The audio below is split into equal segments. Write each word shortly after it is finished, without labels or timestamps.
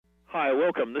Hi,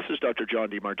 welcome. This is Dr. John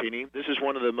DeMartini. This is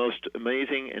one of the most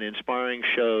amazing and inspiring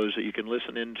shows that you can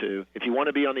listen into. If you want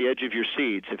to be on the edge of your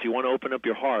seats, if you want to open up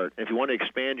your heart, if you want to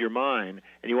expand your mind,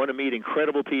 and you want to meet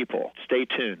incredible people, stay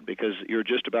tuned because you're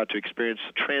just about to experience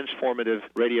a transformative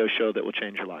radio show that will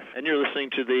change your life. And you're listening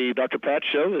to the Dr. Pat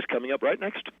Show that's coming up right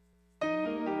next.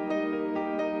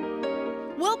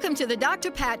 Welcome to the Dr.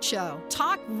 Pat Show.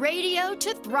 Talk radio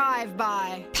to thrive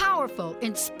by. Powerful,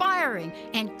 inspiring,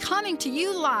 and coming to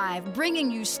you live,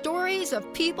 bringing you stories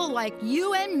of people like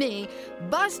you and me,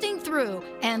 busting through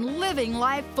and living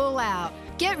life full out.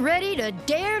 Get ready to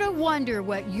dare to wonder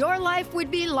what your life would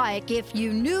be like if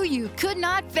you knew you could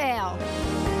not fail.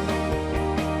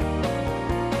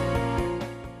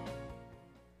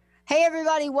 Hey,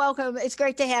 everybody, welcome. It's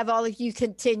great to have all of you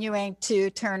continuing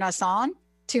to tune us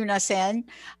in.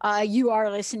 You are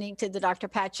listening to the Dr.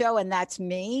 Pat Show, and that's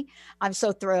me. I'm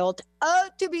so thrilled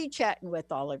to be chatting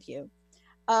with all of you.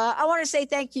 I want to say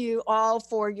thank you all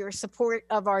for your support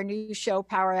of our new show,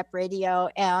 Power Up Radio,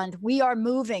 and we are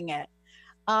moving it.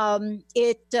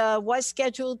 It was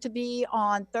scheduled to be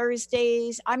on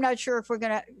Thursdays. I'm not sure if we're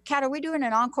going to, Kat, are we doing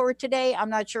an encore today? I'm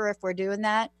not sure if we're doing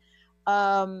that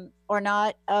or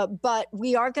not, but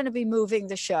we are going to be moving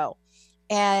the show.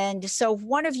 And so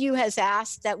one of you has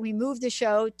asked that we move the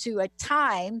show to a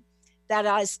time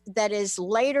that is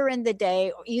later in the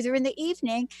day, or either in the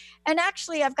evening. And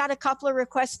actually, I've got a couple of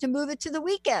requests to move it to the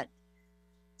weekend.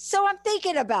 So I'm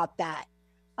thinking about that.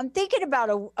 I'm thinking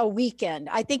about a weekend.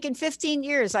 I think in 15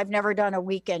 years, I've never done a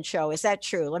weekend show. Is that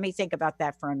true? Let me think about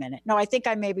that for a minute. No, I think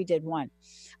I maybe did one.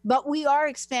 But we are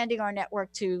expanding our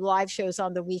network to live shows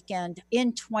on the weekend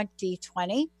in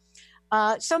 2020.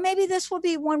 So maybe this will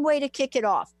be one way to kick it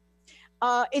off.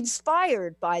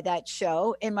 Inspired by that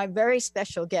show, and my very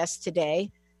special guest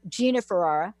today, Gina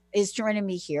Ferrara, is joining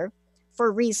me here for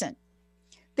a reason.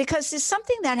 Because there's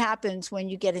something that happens when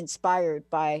you get inspired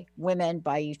by women,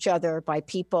 by each other, by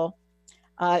people.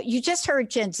 You just heard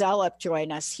Jen Zellup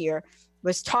join us here,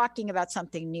 was talking about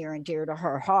something near and dear to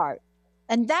her heart.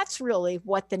 And that's really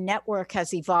what the network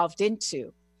has evolved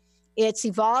into. It's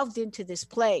evolved into this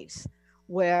place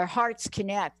where hearts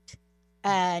connect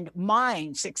and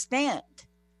minds expand.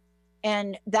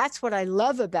 And that's what I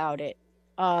love about it.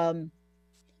 But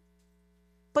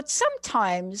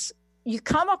sometimes you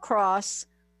come across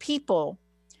people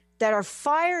that are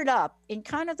fired up in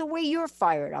kind of the way you're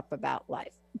fired up about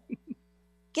life.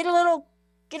 Get a little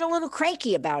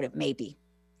cranky about it, maybe.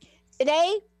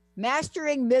 Today,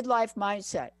 mastering midlife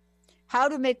mindset. How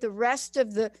to make the rest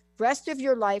of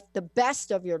your life the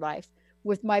best of your life,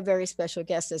 with my very special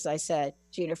guest, as I said,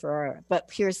 Gina Ferrara. But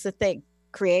here's the thing.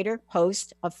 Creator,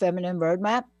 host of Feminine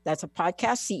Roadmap. That's a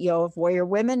podcast. CEO of Warrior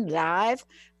Women Live.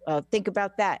 Think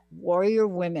about that. Warrior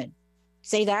Women.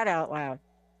 Say that out loud.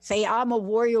 Say, I'm a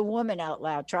warrior woman out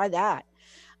loud. Try that.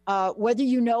 Whether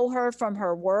you know her from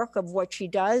her work of what she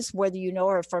does, whether you know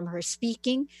her from her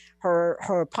speaking,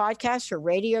 her podcast, her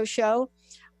radio show,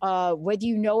 whether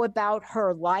you know about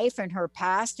her life and her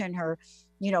past and her,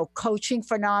 coaching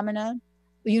phenomena,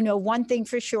 one thing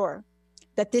for sure,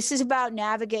 that this is about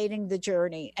navigating the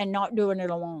journey and not doing it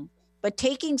alone, but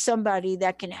taking somebody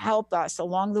that can help us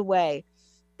along the way.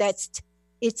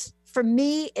 For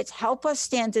me, it's help us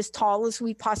stand as tall as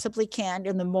we possibly can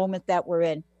in the moment that we're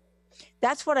in.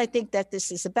 That's what I think that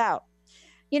this is about.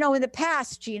 In the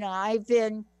past, Gina, I've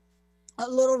been a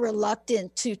little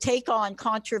reluctant to take on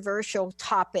controversial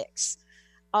topics.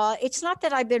 It's not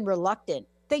that I've been reluctant.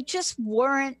 They just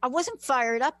weren't, I wasn't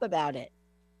fired up about it,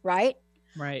 right?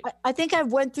 Right. I think I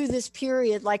went through this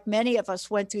period, like many of us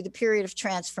went through the period of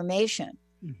transformation,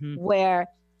 where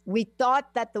we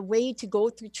thought that the way to go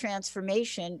through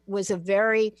transformation was a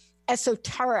very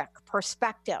esoteric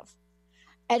perspective.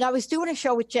 And I was doing a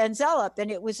show with Jen Zellup,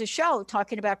 and it was a show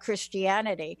talking about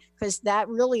Christianity, because that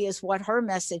really is what her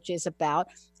message is about.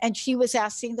 And she was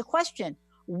asking the question,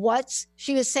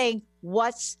 she was saying,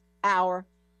 what's our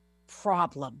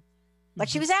problem? But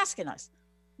she was asking us,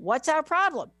 what's our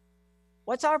problem?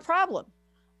 What's our problem?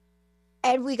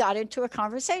 And we got into a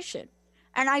conversation.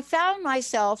 And I found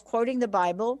myself quoting the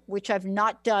Bible, which I've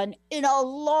not done in a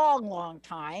long, long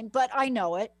time, but I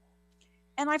know it.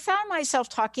 And I found myself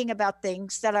talking about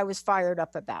things that I was fired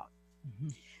up about.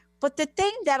 But the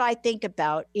thing that I think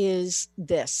about is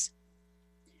this.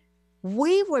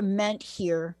 We were meant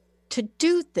here to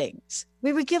do things.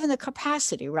 We were given the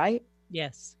capacity, right?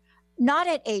 Yes. Not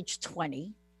at age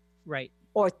 20. Right.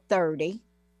 Or 30.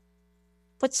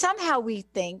 But somehow we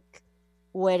think,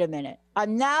 wait a minute,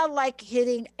 I'm now like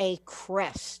hitting a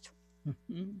crest.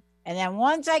 And then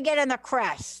once I get in the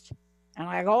crest and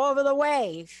I go over the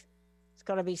wave, it's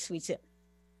going to be sweet.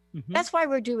 Mm-hmm. That's why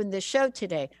we're doing this show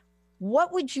today.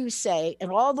 What would you say, in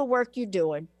all the work you're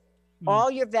doing,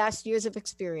 all your vast years of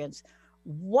experience,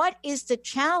 what is the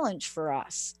challenge for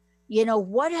us? You know,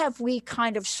 what have we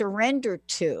kind of surrendered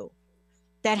to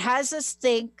that has us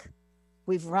think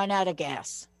we've run out of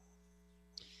gas?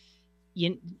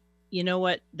 You know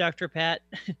what, Dr. Pat?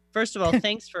 First of all,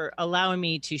 thanks for allowing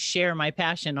me to share my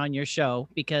passion on your show,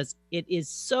 because it is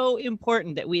so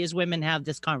important that we as women have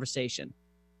this conversation.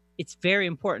 It's very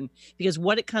important, because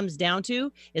what it comes down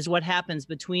to is what happens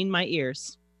between my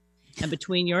ears and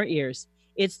between your ears.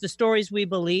 It's the stories we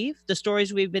believe, the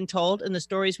stories we've been told, and the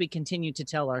stories we continue to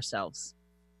tell ourselves.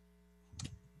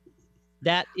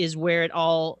 That is where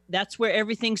that's where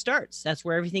everything starts. That's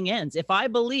where everything ends. If I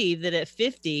believe that at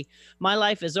 50, my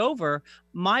life is over,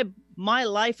 my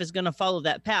life is going to follow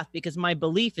that path, because my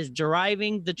belief is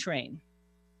driving the train.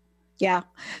 Yeah.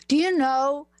 Do you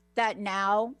know that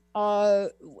now,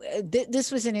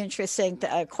 this was an interesting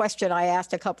question I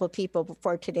asked a couple of people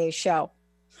before today's show.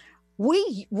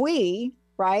 We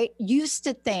right, used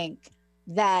to think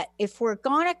that if we're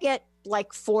going to get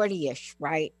like 40-ish,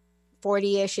 right?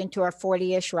 40-ish into our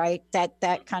 40-ish, right?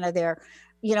 That kind of there,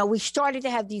 you know, we started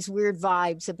to have these weird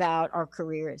vibes about our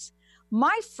careers.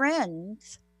 My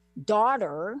friend's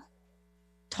daughter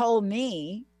told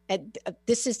me, and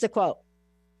this is the quote.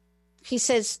 He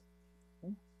says,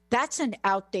 "That's an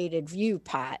outdated view,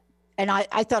 Pat." And I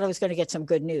thought I was going to get some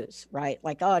good news, right?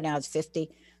 Like, oh, now it's 50.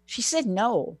 She said,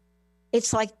 no,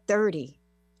 it's like 30.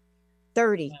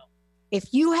 Wow.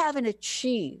 If you haven't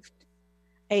achieved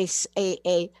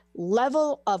a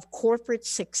level of corporate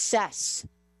success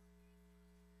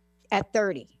at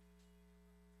 30,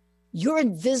 you're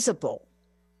invisible.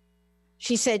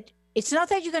 She said, it's not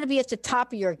that you're going to be at the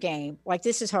top of your game. Like,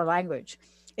 this is her language.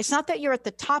 It's not that you're at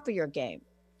the top of your game,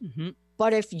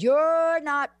 but if you're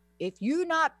not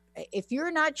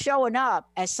showing up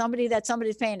as somebody that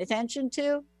somebody's paying attention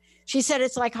to, she said,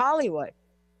 it's like Hollywood.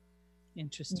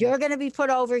 Interesting. You're going to be put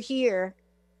over here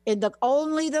in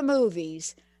only the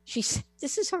movies. She said,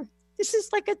 this is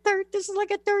like a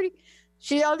 30.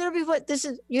 You're only going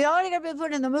to be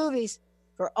put in the movies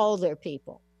for older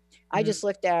people. I just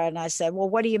looked at her and I said, well,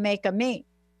 what do you make of me?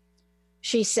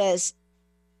 She says,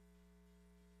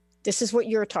 this is what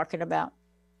you're talking about.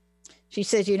 She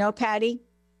says, you know, Patty,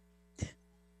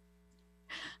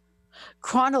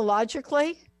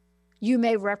 chronologically, you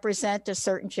may represent a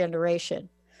certain generation,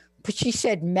 but she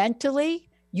said, mentally,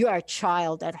 you are a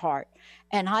child at heart.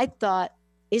 And I thought,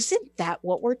 isn't that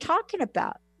what we're talking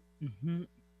about? Mm-hmm.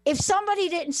 If somebody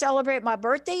didn't celebrate my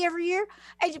birthday every year,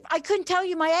 I couldn't tell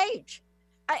you my age.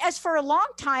 As for a long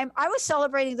time, I was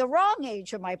celebrating the wrong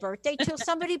age of my birthday till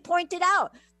somebody pointed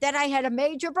out that I had a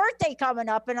major birthday coming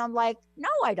up. And I'm like, no,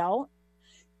 I don't.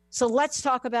 So let's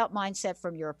talk about mindset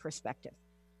from your perspective.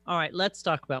 All right, let's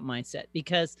talk about mindset,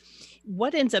 because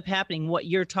what ends up happening, what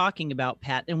you're talking about,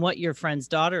 Pat, and what your friend's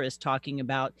daughter is talking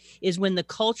about, is when the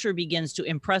culture begins to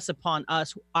impress upon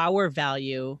us our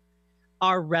value,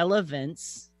 our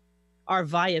relevance, our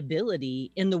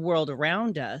viability in the world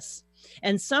around us.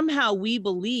 And somehow we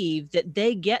believe that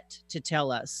they get to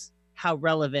tell us how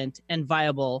relevant and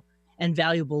viable and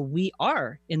valuable we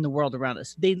are in the world around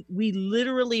us. We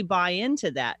literally buy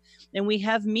into that. And we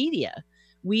have media.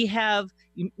 We have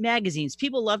magazines.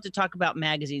 People love to talk about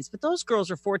magazines, but those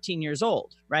girls are 14 years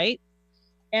old, right?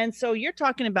 And so you're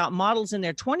talking about models in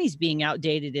their 20s being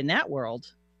outdated in that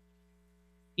world.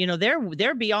 You know,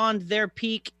 they're beyond their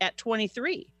peak at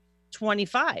 23,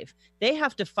 25. They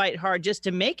have to fight hard just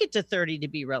to make it to 30 to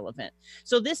be relevant.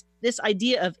 So this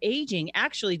idea of aging,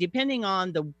 actually, depending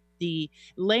on the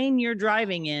lane you're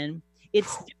driving in,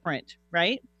 it's different,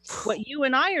 right? What you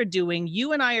and I are doing,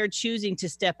 you and I are choosing to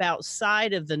step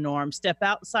outside of the norm, step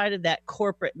outside of that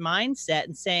corporate mindset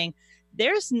and saying,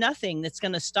 there's nothing that's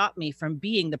going to stop me from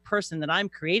being the person that I'm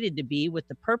created to be, with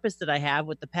the purpose that I have,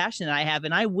 with the passion that I have.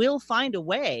 And I will find a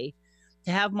way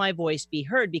to have my voice be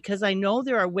heard, because I know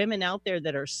there are women out there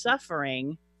that are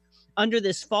suffering under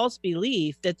this false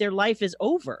belief that their life is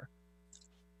over.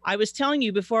 I was telling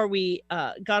you before we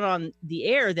got on the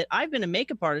air that I've been a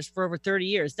makeup artist for over 30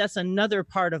 years. That's another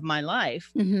part of my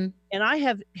life. Mm-hmm. And I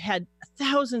have had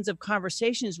thousands of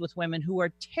conversations with women who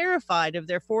are terrified of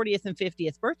their 40th and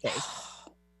 50th birthdays.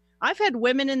 I've had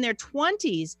women in their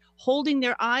 20s holding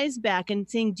their eyes back and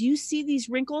saying, do you see these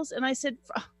wrinkles? And I said,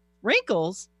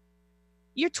 wrinkles?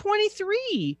 You're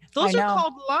 23. Those are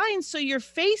called lines. So your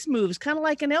face moves kind of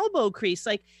like an elbow crease.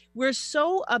 Like, we're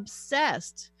so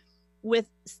obsessed with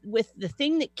the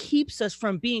thing that keeps us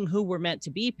from being who we're meant to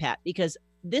be, Pat, because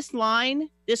this line,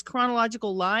 this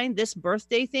chronological line, this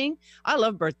birthday thing, I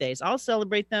love birthdays. I'll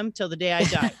celebrate them till the day I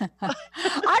die.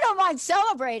 I don't mind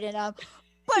celebrating them,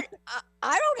 but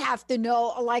I don't have to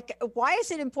know, like, why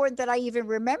is it important that I even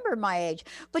remember my age?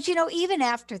 But, even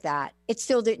after that, it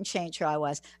still didn't change who I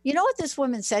was. You know what this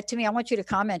woman said to me? I want you to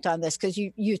comment on this because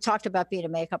you talked about being a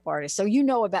makeup artist. So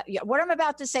about what I'm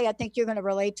about to say. I think you're going to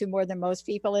relate to more than most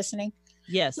people listening.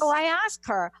 Yes. So I asked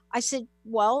her, I said,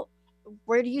 well,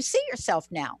 where do you see yourself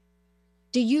now?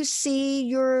 Do you see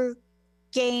your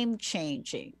game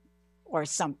changing or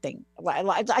something?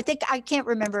 I think, I can't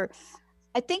remember.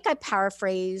 I think I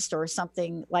paraphrased or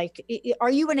something like, are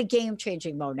you in a game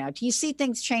changing mode now? Do you see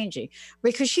things changing?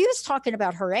 Because she was talking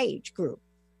about her age group.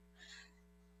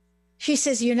 She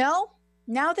says, now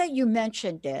that you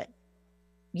mentioned it,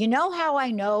 you know how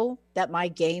I know that my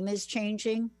game is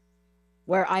changing,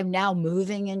 where I'm now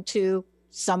moving into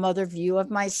some other view of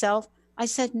myself? I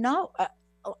said, no,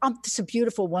 I'm just a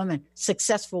beautiful woman,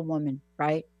 successful woman,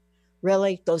 right?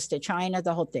 Really? Goes to China,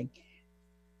 the whole thing.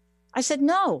 I said,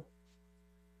 no.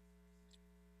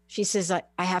 She says,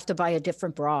 I have to buy a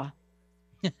different bra.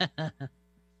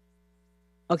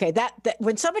 Okay, that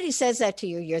when somebody says that to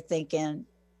you, you're thinking,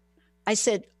 I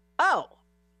said, oh,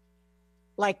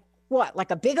 like what?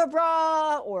 Like a bigger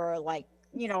bra, or like,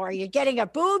 are you getting a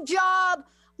boob job?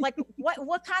 Like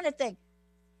what kind of thing?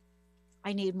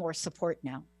 I need more support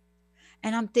now.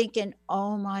 And I'm thinking,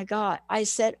 oh my God. I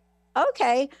said,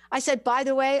 okay. I said, by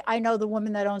the way, I know the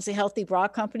woman that owns the Healthy Bra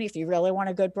Company. If you really want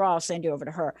a good bra, I'll send you over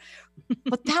to her.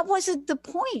 But that wasn't the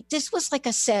point. This was like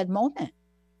a sad moment.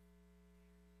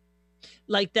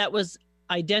 Like that was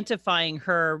identifying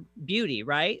her beauty,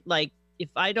 right? Like, if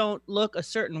I don't look a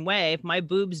certain way, if my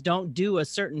boobs don't do a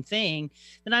certain thing,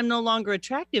 then I'm no longer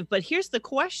attractive. But here's the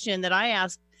question that I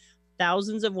ask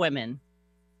thousands of women.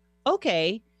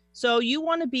 Okay, so you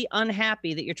want to be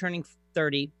unhappy that you're turning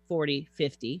 30, 40,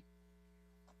 50.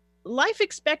 Life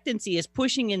expectancy is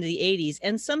pushing into the 80s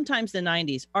and sometimes the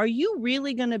 90s. Are you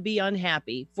really going to be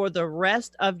unhappy for the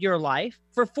rest of your life?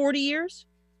 For 40 years?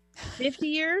 50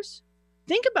 years?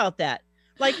 Think about that.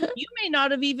 Like, you may not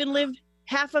have even lived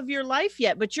half of your life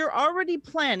yet, but you're already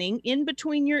planning in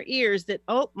between your ears that,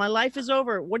 oh, my life is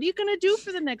over. What are you going to do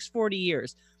for the next 40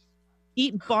 years?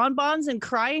 Eat bonbons and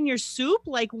cry in your soup?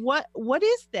 Like, what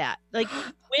is that? Like,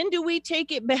 when do we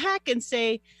take it back and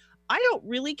say, I don't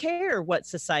really care what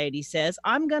society says.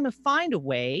 I'm going to find a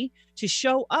way to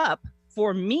show up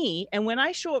for me. And when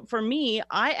I show up for me,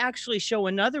 I actually show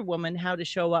another woman how to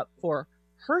show up for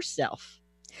herself.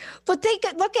 But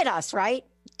look at us, right?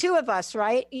 Two of us,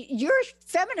 right? Your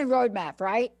Feminine Roadmap,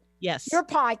 right? Yes. Your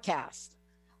podcast.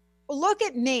 Look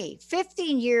at me,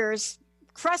 15 years,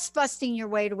 crust busting your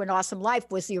way to an awesome life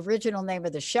was the original name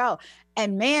of the show.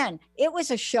 And man, it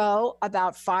was a show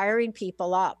about firing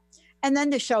people up. And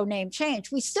then the show name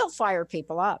changed. We still fire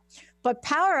people up. But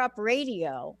Power Up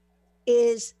Radio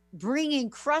is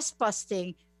bringing crust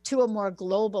busting to a more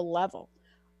global level.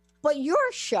 But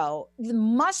your show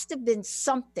must have been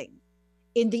something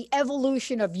in the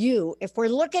evolution of you. If we're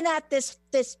looking at this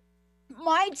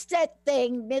mindset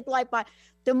thing, midlife,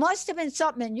 there must have been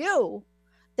something in you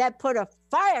that put a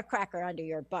firecracker under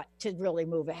your butt to really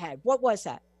move ahead. What was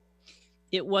that?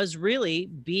 It was really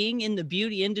being in the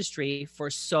beauty industry for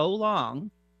so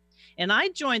long. And I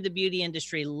joined the beauty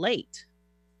industry late.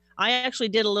 I actually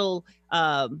did a little,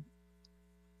 I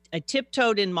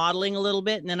tiptoed in modeling a little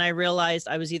bit. And then I realized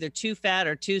I was either too fat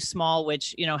or too small,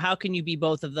 which, how can you be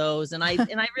both of those? And I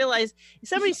realized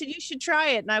somebody said, you should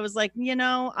try it. And I was like,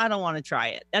 I don't want to try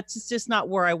it. That's just not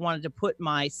where I wanted to put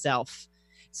myself.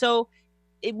 So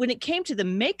when it came to the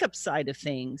makeup side of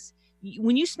things,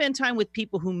 when you spend time with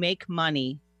people who make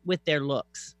money with their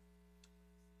looks,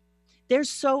 they're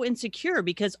so insecure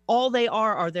because all they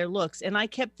are their looks. And I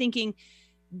kept thinking,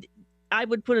 I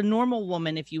would put a normal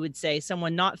woman, if you would say,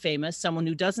 someone not famous, someone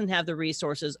who doesn't have the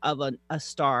resources of a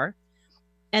star,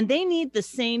 and they need the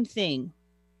same thing.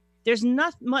 There's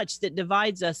not much that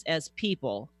divides us as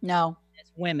people. No.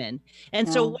 As women.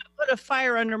 And so what put a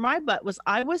fire under my butt was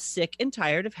I was sick and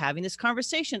tired of having this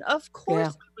conversation. Of course,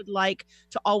 I would like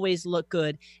to always look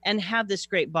good and have this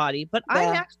great body, but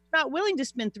I'm actually not willing to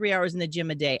spend 3 hours in the gym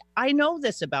a day. I know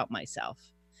this about myself.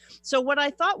 So what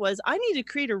I thought was I need to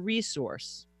create a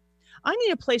resource. I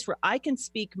need a place where I can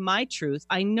speak my truth.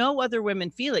 I know other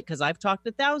women feel it because I've talked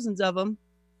to thousands of them.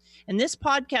 And this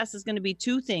podcast is going to be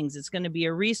two things. It's going to be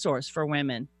a resource for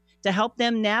women to help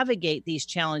them navigate these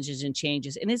challenges and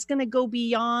changes. And it's going to go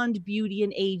beyond beauty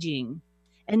and aging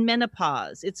and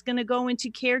menopause. It's going to go into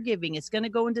caregiving. It's going to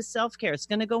go into self-care. It's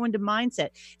going to go into mindset.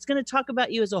 It's going to talk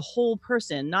about you as a whole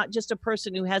person, not just a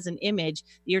person who has an image that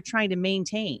you're trying to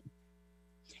maintain.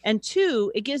 And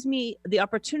two, it gives me the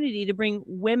opportunity to bring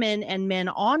women and men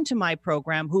onto my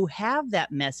program who have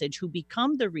that message, who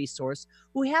become the resource,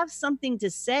 who have something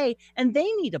to say, and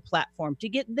they need a platform to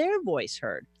get their voice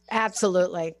heard.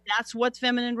 Absolutely. That's what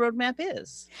Feminine Roadmap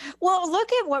is. Well,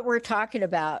 look at what we're talking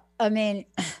about. I mean,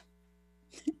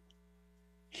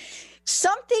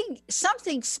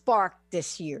 something sparked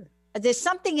this year. There's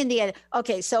something in the end.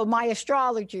 Okay, so my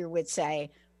astrologer would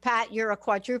say, Pat, you're a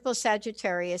quadruple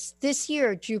Sagittarius. This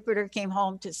year, Jupiter came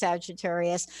home to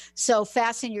Sagittarius. So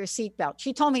fasten your seatbelt.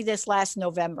 She told me this last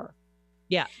November.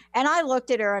 Yeah. And I looked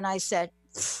at her and I said,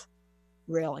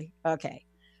 really? Okay.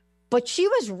 But she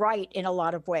was right in a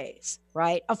lot of ways,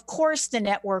 right? Of course, the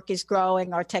network is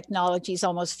growing. Our technology is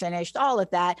almost finished, all of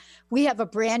that. We have a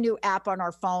brand new app on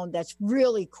our phone that's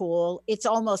really cool. It's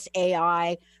almost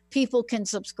AI. People can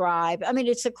subscribe. I mean,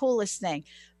 it's the coolest thing.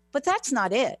 But that's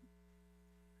not it.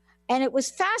 And it was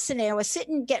fascinating. I was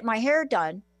sitting getting my hair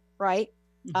done, right,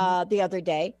 the other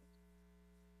day.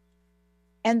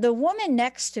 And the woman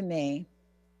next to me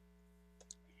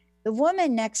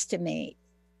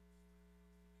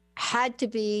had to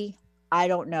be, I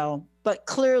don't know, but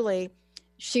clearly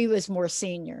she was more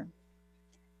senior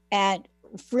and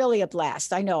really a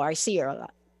blast. I know, I see her a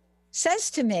lot.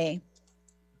 Says to me,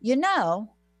 you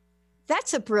know,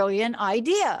 that's a brilliant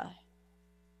idea.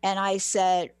 And I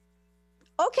said,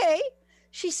 okay.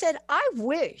 She said, I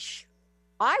wish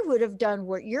I would have done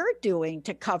what you're doing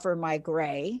to cover my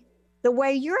gray the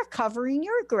way you're covering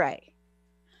your gray.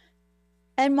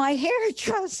 And my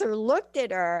hairdresser looked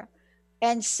at her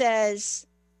and says,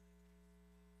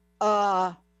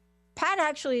 Pat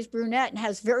actually is brunette and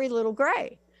has very little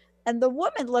gray. And the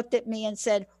woman looked at me and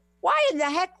said, why in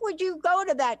the heck would you go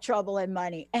to that trouble and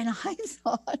money? And I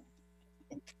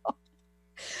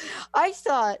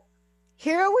thought,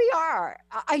 here we are.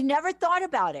 I never thought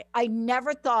about it. I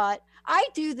never thought, I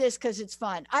do this because it's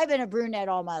fun. I've been a brunette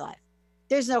all my life.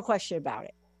 There's no question about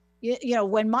it. You know,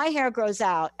 when my hair grows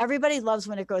out, everybody loves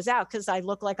when it grows out because I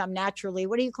look like I'm naturally,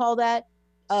 what do you call that?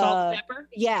 Salt and pepper?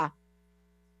 Yeah.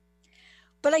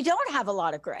 But I don't have a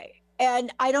lot of gray.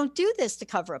 And I don't do this to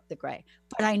cover up the gray.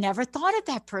 But I never thought of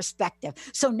that perspective.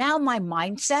 So now my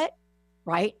mindset,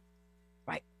 right?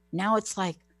 Now it's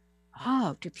like,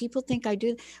 oh, do people think I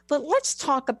do? But let's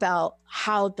talk about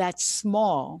how that's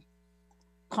small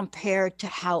compared to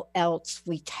how else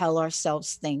we tell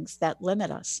ourselves things that limit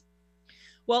us.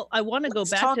 Well, I want to go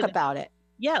back talk about it.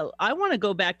 Yeah, I want to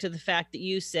go back to the fact that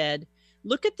you said,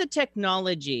 look at the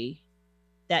technology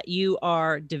that you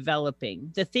are developing,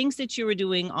 the things that you were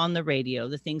doing on the radio,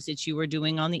 the things that you were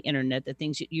doing on the internet, the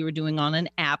things that you were doing on an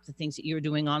app, the things that you were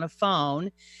doing on a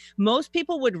phone. Most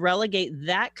people would relegate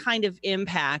that kind of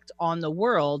impact on the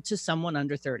world to someone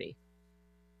under 30.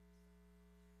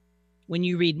 When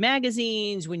you read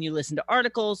magazines, when you listen to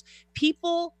articles,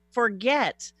 people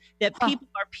forget that people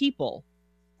are people.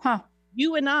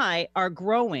 You and I are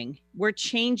growing, we're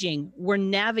changing, we're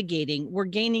navigating, we're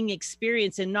gaining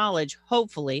experience and knowledge,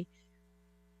 hopefully.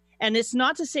 And it's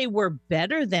not to say we're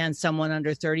better than someone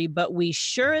under 30, but we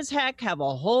sure as heck have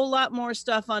a whole lot more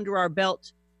stuff under our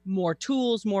belt, more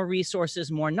tools, more resources,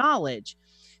 more knowledge.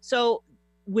 So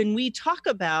when we talk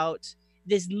about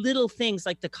these little things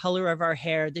like the color of our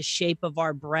hair, the shape of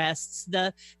our breasts,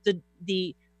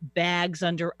 the bags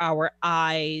under our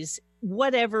eyes,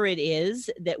 whatever it is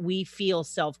that we feel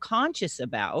self-conscious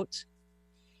about,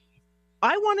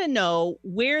 I want to know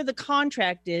where the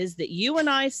contract is that you and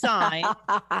I signed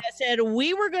that said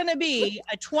we were going to be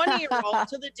a 20-year-old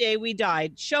to the day we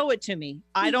died. Show it to me.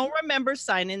 I don't remember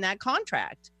signing that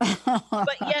contract.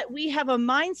 But yet we have a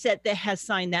mindset that has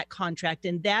signed that contract.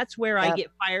 And that's where I get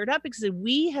fired up, because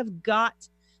we have got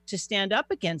to stand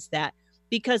up against that,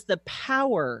 because the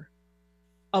power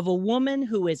of a woman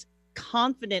who is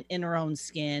confident in her own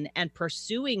skin and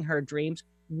pursuing her dreams,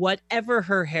 whatever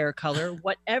her hair color,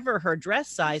 whatever her dress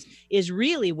size, is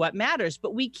really what matters.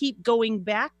 But we keep going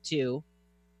back to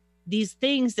these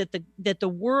things that the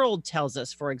world tells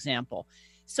us, for example.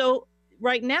 So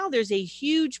right now there's a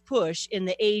huge push in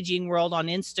the aging world on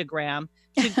Instagram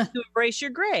to embrace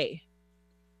your gray.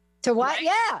 To what?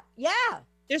 Right? Yeah.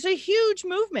 There's a huge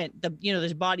movement.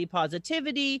 There's body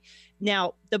positivity.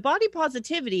 Now, the body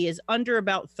positivity is under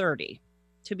about 30,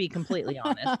 to be completely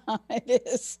honest. It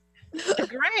is. The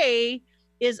gray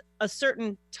is a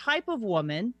certain type of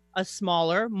woman, a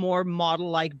smaller, more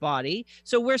model-like body.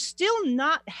 So we're still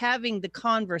not having the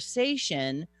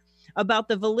conversation about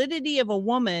the validity of a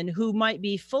woman who might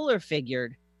be fuller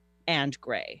figured, and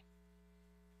gray.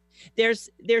 There's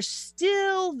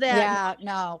still that. Yeah,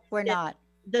 no, we're not.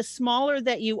 The smaller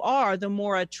that you are, the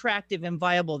more attractive and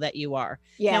viable that you are.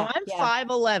 Yeah. Now I'm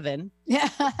 5'11". Yeah.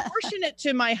 Proportionate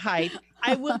to my height,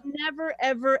 I will never,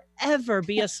 ever, ever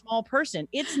be a small person.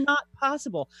 It's not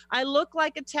possible. I look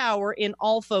like a tower in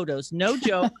all photos. No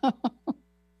joke.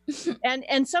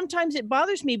 And sometimes it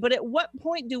bothers me, but at what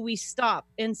point do we stop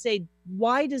and say,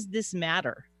 why does this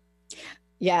matter?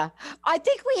 Yeah, I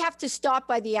think we have to stop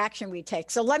by the action we take.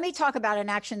 So let me talk about an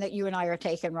action that you and I are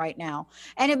taking right now.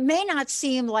 And it may not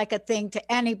seem like a thing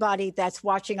to anybody that's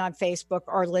watching on Facebook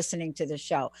or listening to the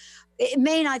show. It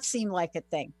may not seem like a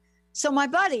thing. So my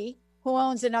buddy who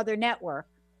owns another network,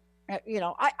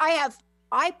 I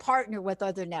partner with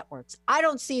other networks. I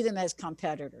don't see them as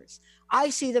competitors.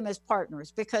 I see them as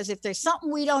partners, because if there's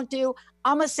something we don't do,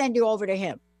 I'm going to send you over to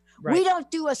him. Right. We don't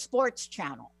do a sports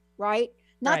channel, right?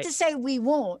 Not to say we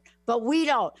won't, but we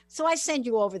don't. So I send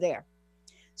you over there.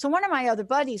 So one of my other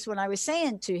buddies, when I was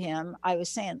saying to him, I was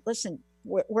saying, listen,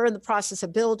 we're in the process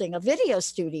of building a video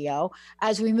studio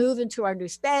as we move into our new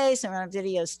space and our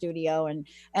video studio. And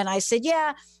I said,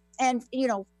 yeah. And,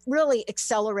 really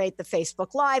accelerate the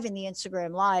Facebook Live and the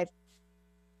Instagram Live.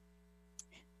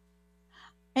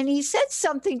 And he said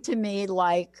something to me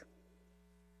like,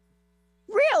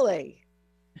 really?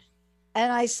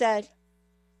 And I said,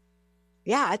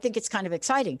 yeah, I think it's kind of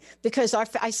exciting, because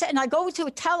I said, and I go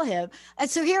to tell him. And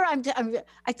so here I'm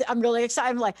really excited.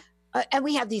 I'm like, and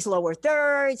we have these lower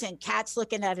thirds, and Kat's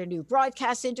looking at a new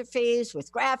broadcast interface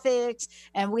with graphics.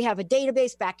 And we have a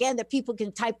database back end that people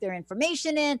can type their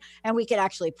information in, and we could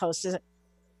actually post it.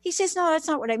 He says, no, that's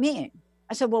not what I mean.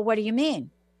 I said, well, what do you mean?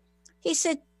 He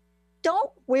said, don't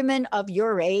women of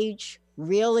your age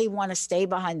really want to stay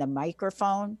behind the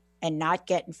microphone and not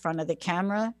get in front of the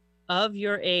camera? Of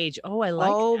your age. Oh, I like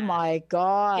that. Oh my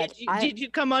God. Did you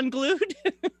come unglued?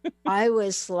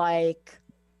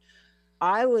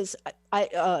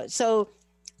 So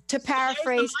to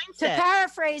paraphrase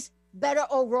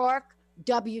Beto O'Rourke,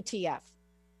 WTF.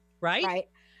 Right.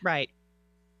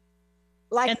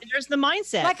 Like, and there's the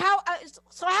mindset. Like how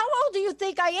old do you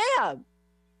think I am?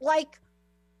 Like,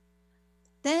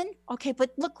 then, okay,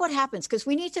 but look what happens, because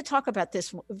we need to talk about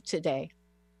this today.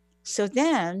 So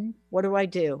then what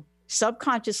do?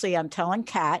 Subconsciously, I'm telling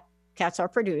Kat's our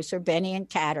producer, Benny and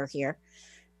Kat are here.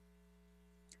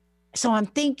 So I'm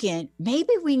thinking,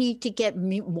 maybe we need to get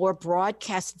more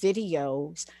broadcast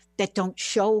videos that don't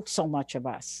show so much of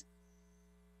us.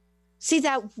 See,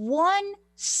 that one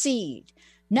seed.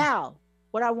 Now,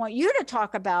 what I want you to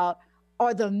talk about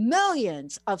are the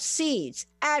millions of seeds,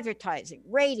 advertising,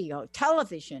 radio,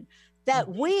 television, that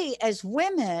we as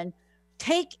women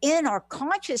take in our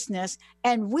consciousness,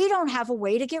 and we don't have a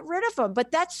way to get rid of them.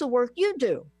 But that's the work you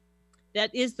do.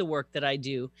 That is the work that I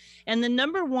do. And the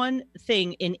number one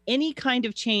thing in any kind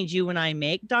of change you and I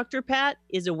make, Dr. Pat,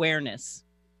 is awareness.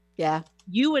 Yeah.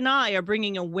 You and I are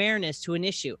bringing awareness to an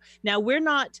issue. Now, we're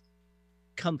not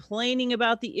complaining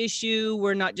about the issue.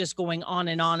 We're not just going on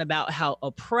and on about how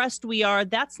oppressed we are.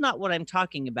 That's not what I'm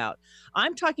talking about.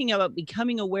 I'm talking about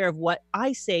becoming aware of what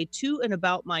I say to and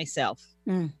about myself.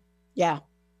 Yeah.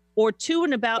 Or to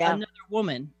and about another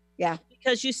woman. Yeah.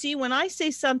 Because you see, when I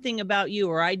say something about you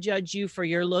or I judge you for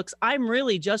your looks, I'm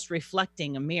really just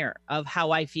reflecting a mirror of how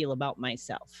I feel about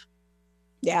myself.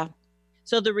 Yeah.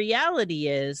 So the reality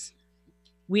is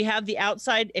we have the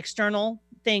outside external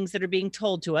things that are being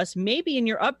told to us, maybe in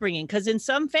your upbringing, because in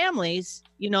some families,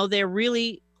 they're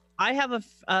really, I have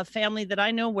a family that I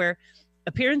know where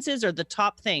appearances are the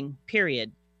top thing,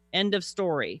 period. End of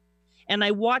story. And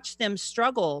I watch them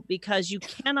struggle because you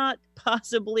cannot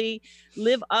possibly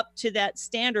live up to that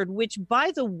standard, which,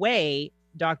 by the way,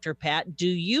 Dr. Pat, do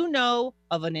you know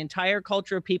of an entire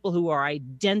culture of people who are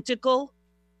identical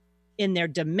in their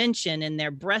dimension, in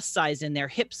their breast size, in their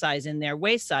hip size, in their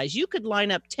waist size? You could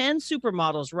line up 10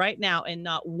 supermodels right now and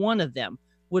not one of them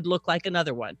would look like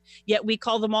another one. Yet we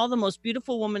call them all the most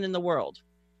beautiful woman in the world.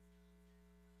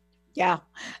 Yeah.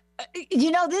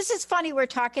 This is funny we're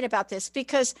talking about this,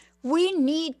 because we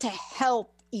need to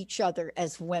help each other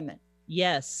as women.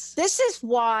 Yes. This is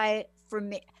why, for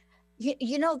me,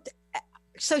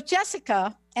 so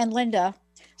Jessica and Linda,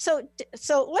 so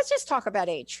let's just talk about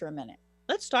age for a minute.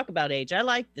 Let's talk about age. I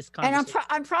like this conversation. And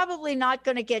I'm probably not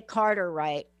going to get Carter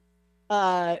on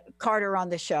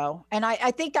the show. And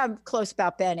I think I'm close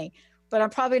about Benny, but I'm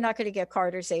probably not going to get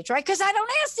Carter's age right, because I don't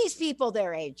ask these people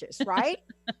their ages, right?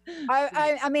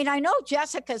 I mean, I know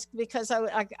Jessica's, because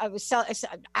I was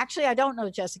actually, I don't know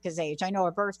Jessica's age. I know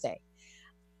her birthday.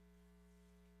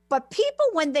 But people,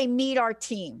 when they meet our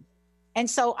team, and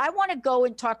so I want to go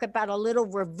and talk about a little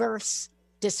reverse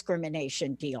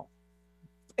discrimination deal,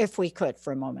 if we could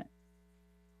for a moment.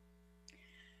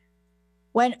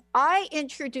 When I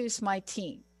introduce my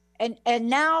team, and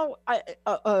now I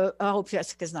hope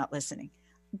Jessica's not listening,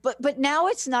 but now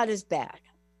it's not as bad,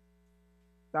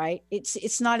 right?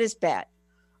 It's not as bad.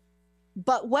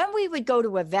 But when we would go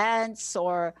to events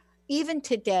or even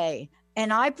today,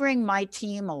 and I bring my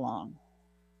team along,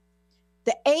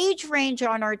 the age range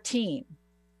on our team,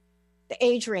 the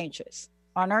age ranges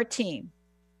on our team,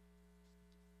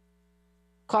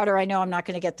 Carter, I know I'm not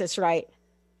going to get this right,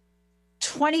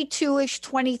 22-ish,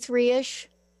 23-ish,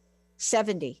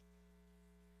 70.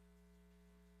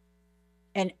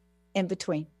 And in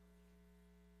between.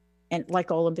 And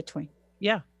like all in between.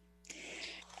 Yeah.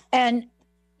 And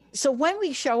so when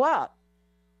we show up,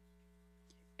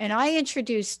 and I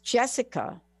introduce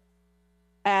Jessica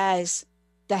as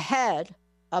the head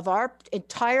of our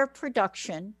entire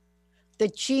production, the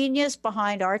genius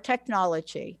behind our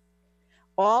technology,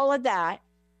 all of that,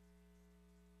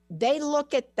 they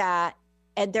look at that,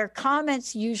 and their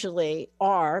comments usually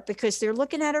are, because they're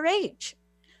looking at her age.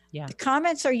 Yeah. The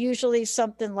comments are usually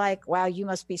something like, wow, you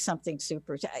must be something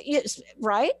super,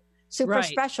 right? Super Right.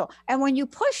 special. And when you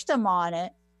push them on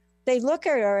it, they look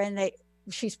at her and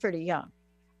she's pretty young.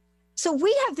 So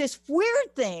we have this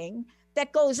weird thing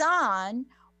that goes on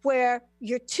where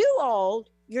you're too old,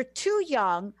 you're too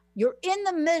young, you're in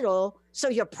the middle, so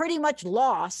you're pretty much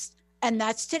lost. And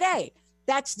that's today.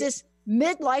 That's this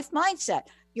midlife mindset.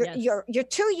 You're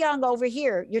too young over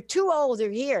here, you're too old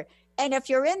over here. And if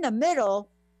you're in the middle,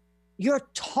 you're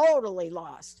totally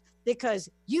lost, because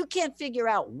you can't figure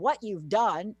out what you've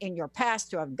done in your past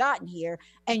to have gotten here.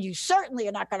 And you certainly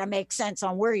are not going to make sense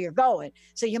on where you're going.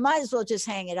 So you might as well just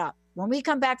hang it up. When we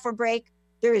come back from break,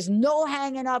 there is no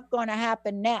hanging up going to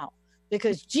happen now,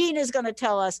 because Gina's going to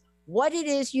tell us what it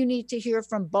is you need to hear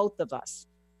from both of us,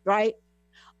 right?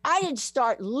 I didn't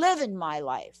start living my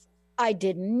life. I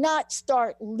did not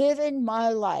start living my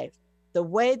life the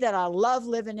way that I love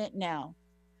living it now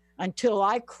until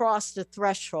I crossed the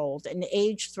threshold, an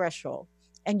age threshold,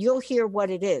 and you'll hear what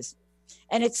it is.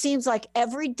 And it seems like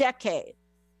every decade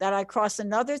that I cross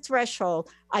another threshold,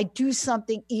 I do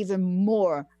something even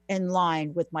more in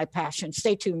line with my passion.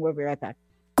 Stay tuned. We'll be right back.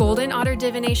 Golden Otter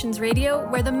Divinations Radio,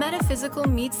 where the metaphysical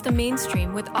meets the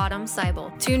mainstream with Autumn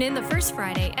Seibel. Tune in the first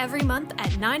Friday every month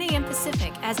at 9 a.m.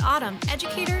 Pacific as Autumn,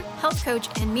 educator, health coach,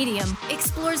 and medium,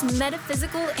 explores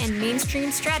metaphysical and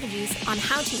mainstream strategies on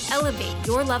how to elevate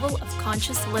your level of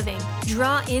conscious living.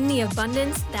 Draw in the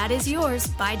abundance that is yours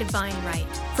by divine right.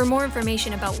 For more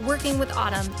information about working with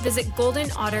Autumn, visit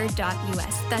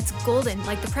goldenotter.us. That's golden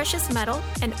like the precious metal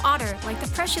and otter like the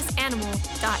precious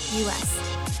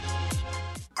animal.us.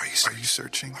 Are you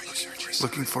searching?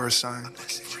 Looking for a sign?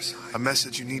 A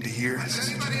message you need to hear?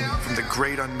 From the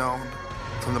great unknown?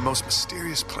 From the most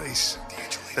mysterious place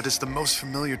that is the most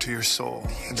familiar to your soul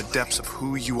in the depths of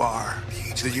who you are?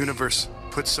 The universe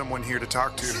put someone here to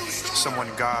talk to, someone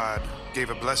God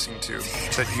gave a blessing to,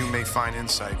 that you may find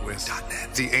insight with.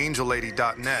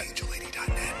 TheAngelLady.net.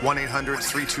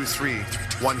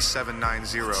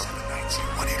 1-800-323-1790.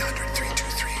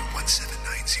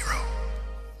 1-800-323-1790.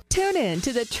 Tune in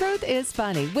to The Truth is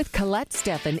Funny with Colette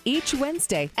Steffen each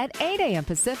Wednesday at 8 a.m.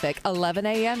 Pacific, 11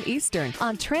 a.m. Eastern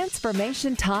on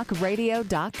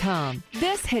TransformationTalkRadio.com.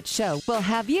 This hit show will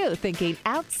have you thinking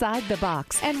outside the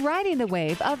box and riding the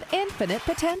wave of infinite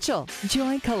potential.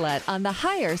 Join Colette on the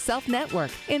Higher Self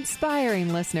Network,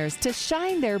 inspiring listeners to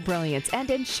shine their brilliance and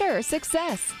ensure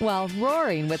success while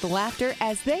roaring with laughter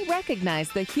as they recognize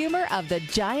the humor of the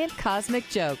giant cosmic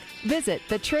joke. Visit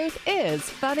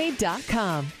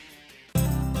thetruthisfunny.com.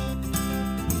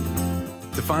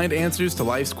 To find answers to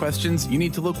life's questions, you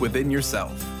need to look within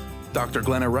yourself. Dr.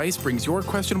 Glenna Rice brings your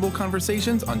questionable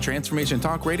conversations on Transformation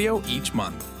Talk Radio each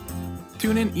month.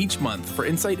 Tune in each month for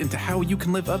insight into how you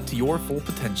can live up to your full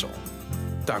potential.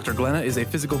 Dr. Glenna is a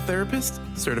physical therapist,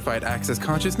 certified Access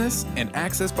Consciousness, and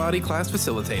Access Body Class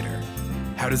facilitator.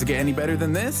 How does it get any better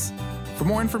than this? For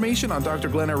more information on Dr.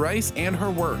 Glenna Rice and her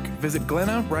work, visit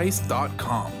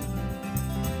glennarice.com.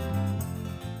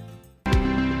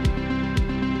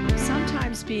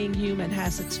 Sometimes being human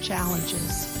has its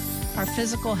challenges. Our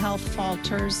physical health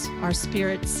falters, our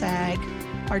spirits sag,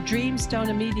 our dreams don't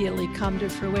immediately come to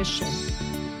fruition.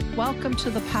 Welcome to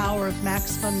the power of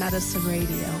Maximum Medicine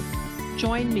Radio.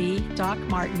 Join me, Doc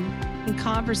Martin, in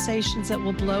conversations that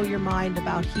will blow your mind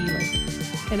about healing.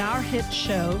 In our hit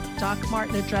show, Doc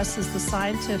Martin addresses the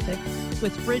scientific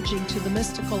with bridging to the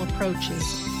mystical approaches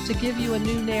to give you a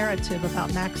new narrative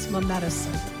about maximum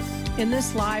medicine. In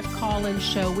this live call-in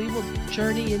show, we will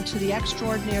journey into the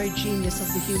extraordinary genius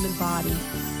of the human body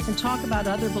and talk about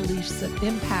other beliefs that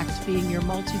impact being your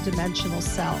multidimensional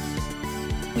self.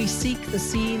 We seek the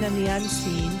seen and the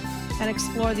unseen and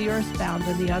explore the earthbound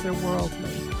and the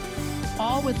otherworldly,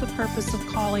 all with the purpose of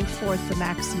calling forth the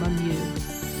maximum you.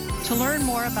 To learn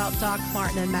more about Doc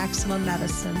Martin and Maximum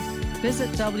Medicine, visit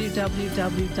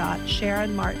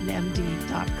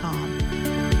www.sharonmartinmd.com.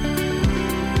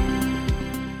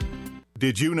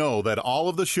 Did you know that all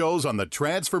of the shows on the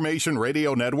Transformation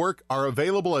Radio Network are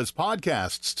available as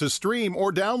podcasts to stream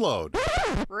or download?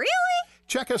 Really?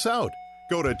 Check us out.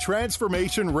 Go to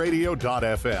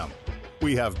transformationradio.fm.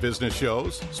 We have business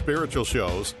shows, spiritual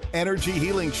shows, energy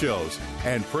healing shows,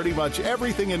 and pretty much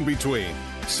everything in between.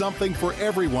 Something for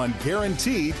everyone,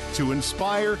 guaranteed to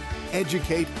inspire,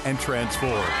 educate, and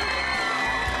transform.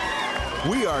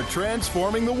 We are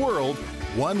transforming the world,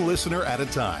 one listener at a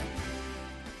time.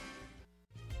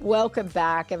 Welcome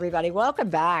back, everybody. Welcome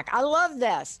back. I love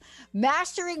this.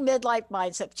 Mastering midlife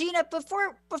mindset. Gina,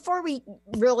 before we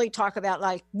really talk about,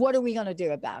 like, what are we going to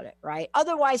do about it, right?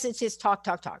 Otherwise, it's just talk.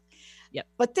 Yep.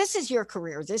 But this is your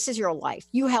career. This is your life.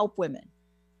 You help women,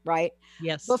 right?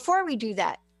 Yes. Before we do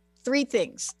that, 3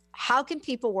 things. How can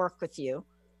people work with you?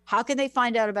 How can they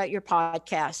find out about your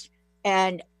podcast?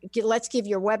 And let's give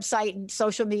your website and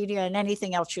social media and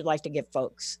anything else you'd like to give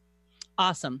folks.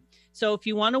 Awesome. So if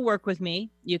you want to work with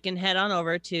me, you can head on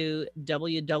over to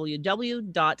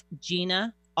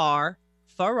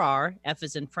www.GinaRFarrar, F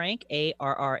as in Frank,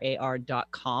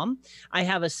 ARRAR.com. I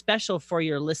have a special for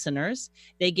your listeners.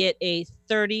 They get a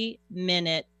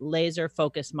 30-minute laser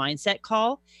focused mindset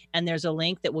call, and there's a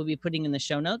link that we'll be putting in the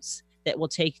show notes that will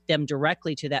take them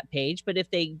directly to that page. But if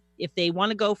they want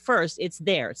to go first, it's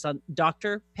there. It's on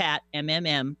Dr. Pat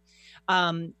MMM.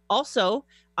 Also,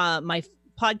 my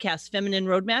podcast Feminine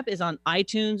Roadmap is on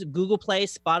iTunes, Google Play,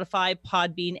 Spotify,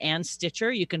 Podbean, and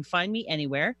Stitcher. You can find me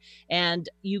anywhere. And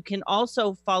you can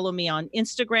also follow me on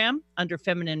Instagram under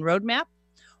Feminine Roadmap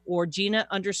or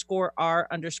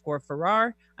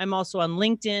Gina_R_Farrar. I'm also on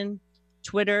LinkedIn,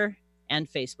 Twitter, and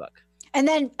Facebook. And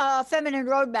then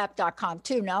feminineroadmap.com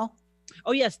too, no?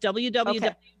 Oh, yes.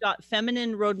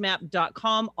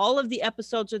 www.feminineroadmap.com. All of the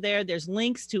episodes are there. There's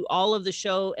links to all of the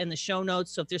show and the show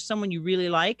notes. So if there's someone you really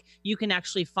like, you can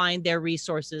actually find their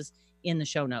resources in the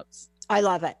show notes. I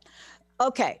love it.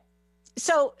 Okay.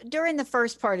 So during the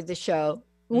first part of the show,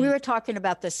 we were talking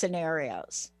about the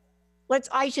scenarios.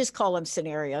 I just call them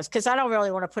scenarios because I don't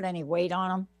really want to put any weight on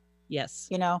them. Yes.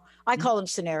 You know, I call them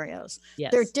scenarios.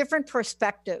 Yes. They're different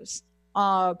perspectives.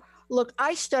 Look,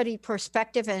 I studied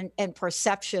perspective and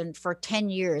perception for 10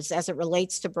 years as it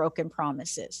relates to broken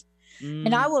promises.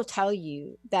 And I will tell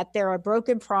you that there are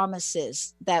broken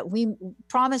promises we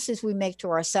make to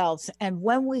ourselves. And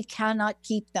when we cannot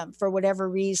keep them for whatever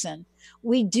reason,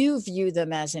 we do view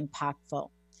them as impactful.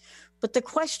 But the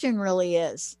question really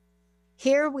is,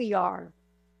 here we are.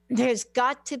 There's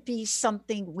got to be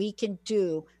something we can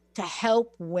do to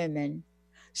help women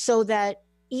so that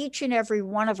each and every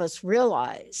one of us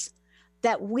realize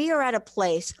that we are at a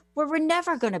place where we're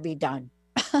never going to be done.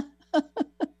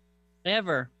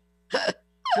 Never.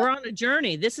 We're on a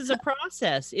journey. This is a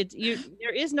process.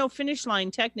 There is no finish line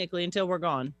technically until we're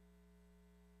gone.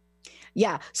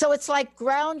 Yeah. So it's like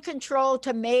ground control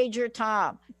to Major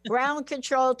Tom. Ground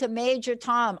control to Major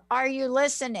Tom. Are you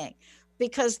listening?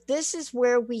 Because this is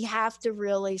where we have to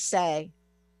really say,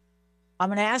 I'm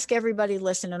going to ask everybody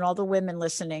listening, all the women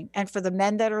listening, and for the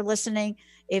men that are listening,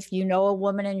 if you know a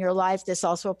woman in your life, this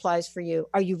also applies for you.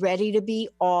 Are you ready to be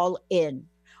all in?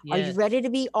 Yes. Are you ready to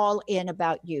be all in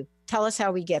about you? Tell us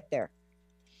how we get there.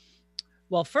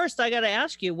 Well, first, I got to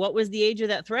ask you, what was the age of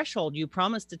that threshold you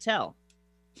promised to tell?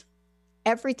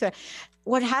 Everything.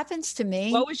 What happens to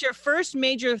me? What was your first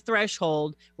major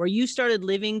threshold where you started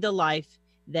living the life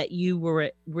that you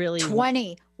were really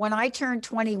 20? When I turned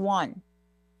 21.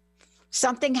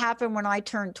 Something happened when I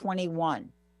turned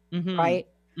 21, right?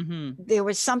 Mm-hmm. There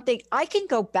was something, I can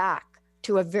go back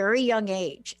to a very young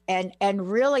age and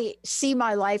really see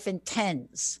my life in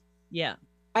tens. Yeah.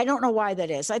 I don't know why that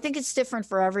is. I think it's different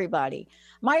for everybody.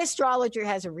 My astrologer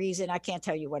has a reason. I can't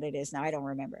tell you what it is now. I don't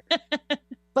remember.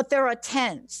 But there are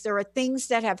tens. There are things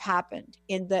that have happened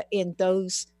in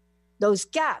those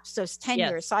gaps, those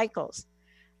 10-year cycles.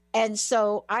 And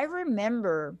so I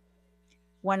remember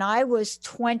when I was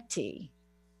 20,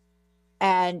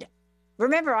 and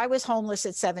remember, I was homeless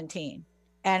at 17,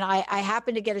 and I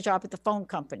happened to get a job at the phone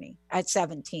company at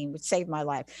 17, which saved my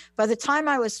life. By the time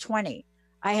I was 20,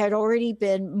 I had already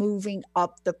been moving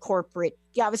up the corporate.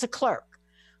 I was a clerk.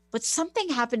 But something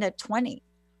happened at 20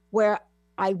 where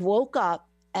I woke up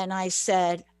and I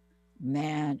said,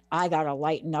 man, I got to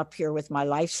lighten up here with my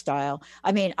lifestyle.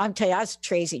 I mean, I'm telling you, I was a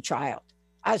crazy child.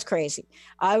 I was crazy.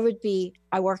 I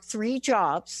worked 3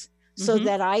 jobs so Mhm.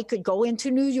 that I could go into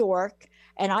New York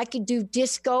and I could do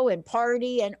disco and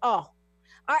party. And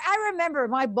I remember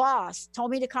my boss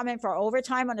told me to come in for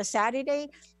overtime on a Saturday.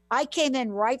 I came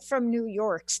in right from New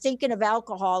York, stinking of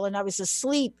alcohol, and I was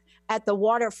asleep at the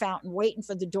water fountain waiting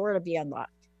for the door to be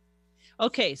unlocked.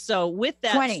 Okay, so with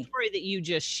that 20. story that you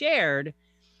just shared,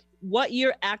 what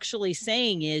you're actually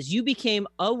saying is you became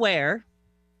aware,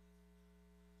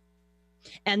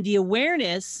 and the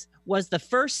awareness was the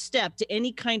first step to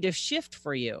any kind of shift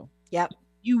for you. Yep.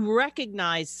 You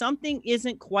recognize something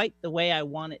isn't quite the way I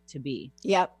want it to be.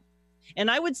 Yep. And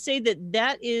I would say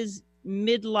that is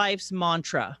midlife's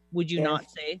mantra, would you There- not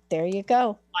say? There you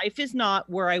go. Life is not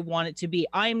where I want it to be.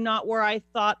 I'm not where I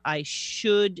thought I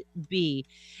should be.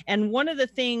 And one of the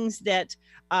things that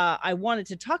I wanted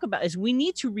to talk about is we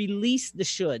need to release the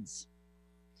shoulds.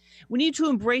 We need to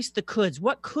embrace the coulds.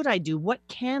 What could I do? What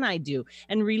can I do?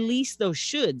 And release those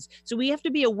shoulds. So we have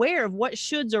to be aware of what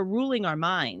shoulds are ruling our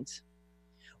minds.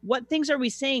 What things are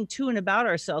we saying to and about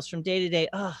ourselves from day to day?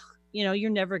 Oh, you're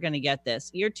never going to get this.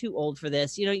 You're too old for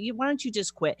this. Why don't you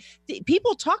just quit?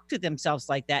 People talk to themselves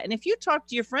like that. And if you talk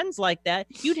to your friends like that,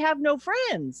 you'd have no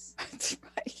friends. That's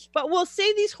right. But we'll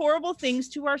say these horrible things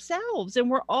to ourselves, and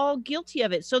we're all guilty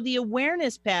of it. So the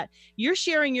awareness, Pat, you're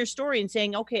sharing your story and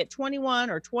saying, okay, at 21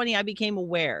 or 20, I became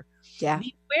aware. Yeah.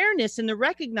 The awareness and the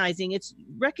recognizing, it's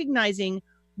recognizing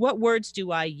what words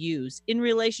do I use in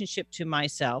relationship to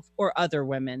myself or other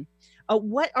women?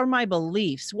 What are my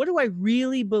beliefs? What do I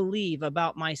really believe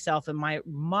about myself and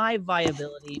my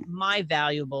viability, my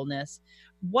valuableness?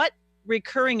 What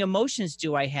recurring emotions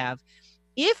do I have?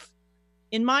 If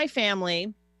in my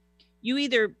family, you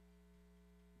either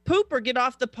poop or get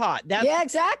off the pot. Yeah,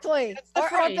 exactly. That's the Or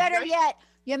phrase, better right? yet,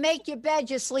 you make your bed,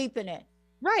 you sleep in it.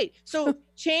 Right. So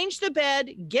change the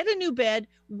bed, get a new bed.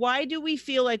 Why do we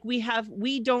feel like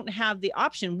we don't have the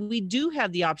option? We do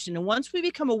have the option. And once we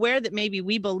become aware that maybe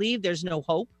we believe there's no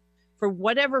hope for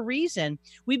whatever reason,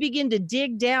 we begin to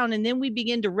dig down and then we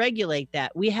begin to regulate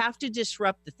that. We have to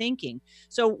disrupt the thinking.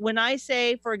 So when I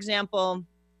say, for example,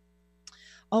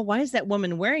 oh, why is that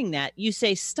woman wearing that? You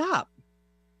say, stop.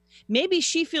 Maybe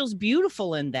she feels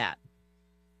beautiful in that.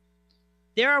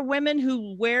 There are women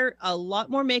who wear a lot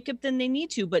more makeup than they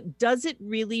need to, but does it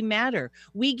really matter?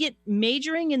 We get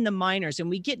majoring in the minors and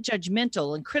we get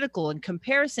judgmental and critical and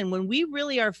comparison when we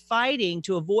really are fighting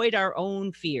to avoid our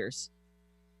own fears.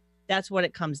 That's what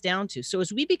it comes down to. So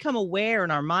as we become aware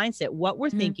in our mindset, what we're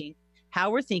thinking,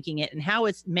 how we're thinking it, and how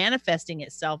it's manifesting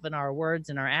itself in our words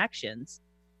and our actions,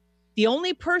 the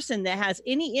only person that has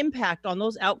any impact on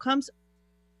those outcomes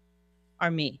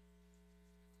are me.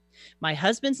 My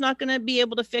husband's not going to be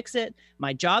able to fix it.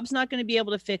 My job's not going to be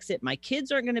able to fix it. My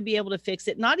kids aren't going to be able to fix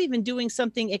it. Not even doing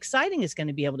something exciting is going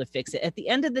to be able to fix it. At the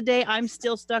end of the day, I'm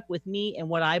still stuck with me and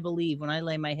what I believe when I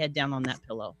lay my head down on that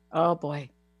pillow. Oh, boy.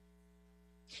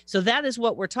 So that is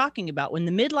what we're talking about. When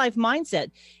the midlife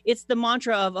mindset, it's the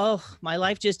mantra of, oh, my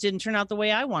life just didn't turn out the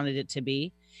way I wanted it to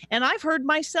be. And I've heard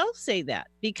myself say that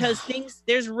because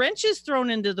there's wrenches thrown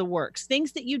into the works,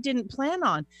 things that you didn't plan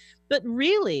on. But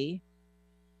really,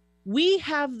 we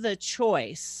have the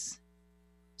choice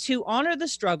to honor the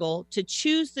struggle, to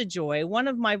choose the joy. One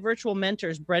of my virtual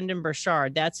mentors, Brendan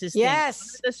Burchard, that's his thing. Honor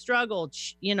the struggle,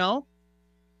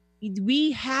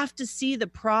 we have to see the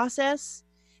process.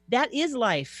 That is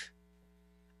life.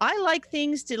 I like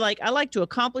things I like to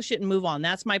accomplish it and move on.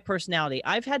 That's my personality.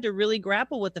 I've had to really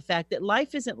grapple with the fact that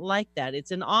life isn't like that.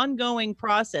 It's an ongoing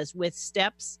process with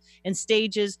steps and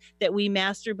stages that we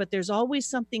master, but there's always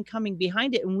something coming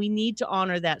behind it. And we need to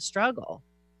honor that struggle.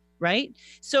 Right.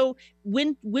 So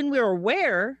when we're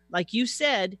aware, like you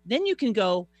said, then you can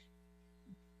go,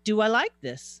 do I like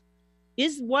this?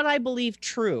 Is what I believe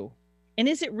true? And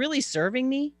is it really serving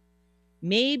me?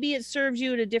 Maybe it serves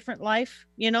you in a different life.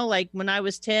 Like when I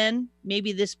was 10,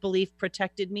 maybe this belief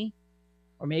protected me.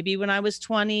 Or maybe when I was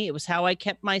 20, it was how I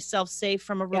kept myself safe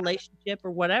from a relationship or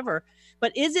whatever.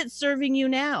 But is it serving you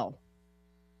now?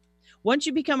 Once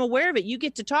you become aware of it, you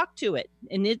get to talk to it.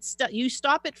 And you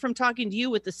stop it from talking to you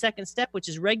with the second step, which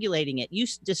is regulating it. You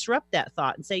disrupt that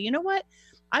thought and say, you know what?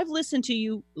 I've listened to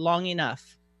you long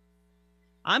enough.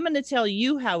 I'm going to tell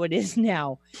you how it is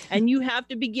now. And you have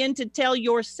to begin to tell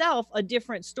yourself a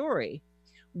different story.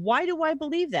 Why do I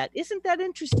believe that? Isn't that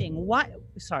interesting? Why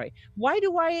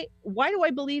do I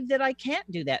believe that I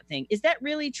can't do that thing? Is that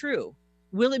really true?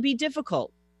 Will it be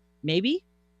difficult? Maybe.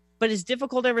 But has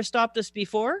difficult ever stopped us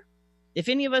before? If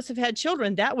any of us have had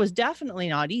children, that was definitely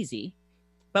not easy,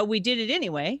 but we did it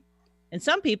anyway. And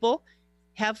some people,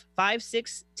 have 5,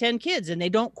 6, 10 kids, and they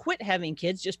don't quit having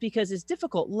kids just because it's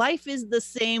difficult. Life is the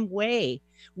same way.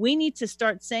 We need to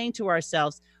start saying to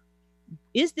ourselves,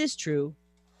 is this true?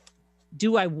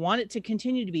 Do I want it to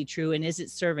continue to be true? And is it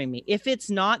serving me? If it's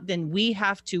not, then we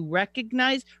have to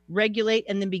recognize, regulate,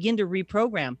 and then begin to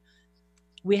reprogram.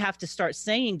 We have to start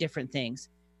saying different things.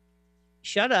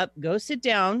 Shut up, go sit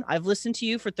down. I've listened to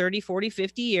you for 30, 40,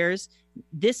 50 years.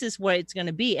 This is what it's going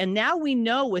to be. And now we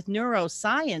know with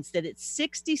neuroscience that it's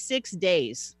 66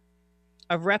 days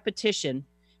of repetition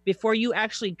before you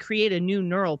actually create a new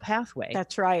neural pathway.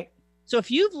 That's right. So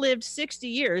if you've lived 60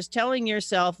 years telling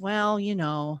yourself, well, you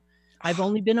know, I've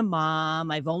only been a mom,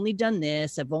 I've only done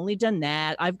this, I've only done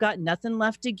that, I've got nothing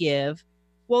left to give.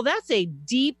 Well, that's a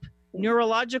deep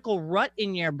neurological rut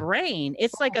in your brain.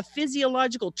 It's like a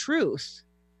physiological truth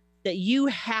that you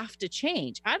have to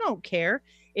change. I don't care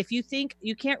if you think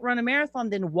you can't run a marathon,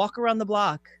 then walk around the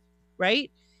block, right?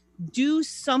 Do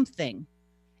something,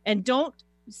 and don't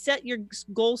set your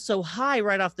goal so high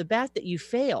right off the bat that you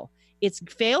fail. It's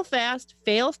fail fast,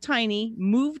 fail tiny,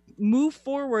 move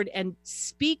forward, and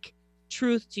speak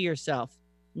truth to yourself,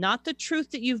 not the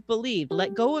truth that you've believed.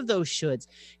 Let go of those shoulds.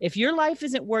 If your life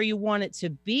isn't where you want it to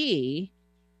be,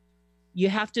 you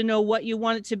have to know what you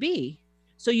want it to be,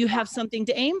 so you have something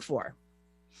to aim for.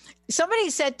 Somebody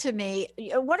said to me,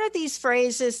 what are these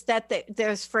phrases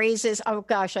there's phrases, oh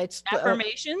gosh,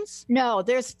 affirmations? No,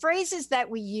 there's phrases that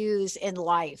we use in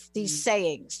life, these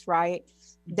sayings, right?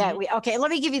 Okay, let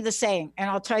me give you the saying, and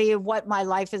I'll tell you what my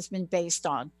life has been based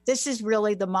on. This is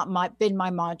really been my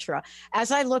mantra.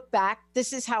 As I look back,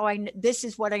 this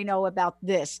is what I know about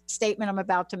this statement I'm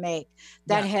about to make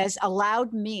that has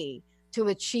allowed me to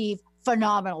achieve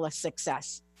phenomenal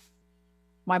success.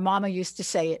 My mama used to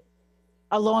say it,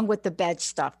 along with the bed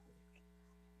stuff.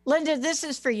 Linda, this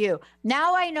is for you.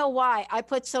 Now I know why I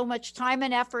put so much time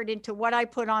and effort into what I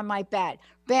put on my bed.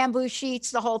 Bamboo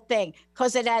sheets, the whole thing.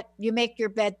 Because of that, you make your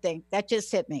bed thing. That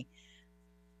just hit me.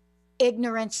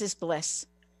 Ignorance is bliss.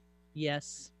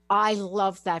 Yes. I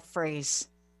love that phrase.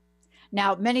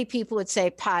 Now, many people would say,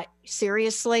 Pat,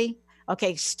 seriously?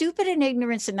 Okay, stupid and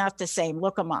ignorance are not the same.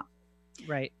 Look them up.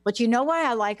 Right. But you know what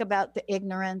I like about the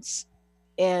ignorance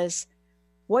is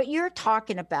what you're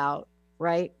talking about,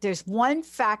 right? There's one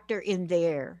factor in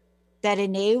there that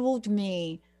enabled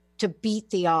me to beat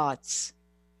the odds.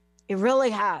 It really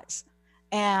has.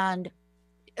 And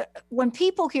when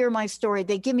people hear my story,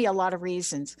 they give me a lot of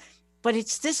reasons, but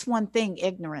it's this one thing,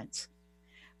 ignorance.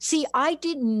 See, I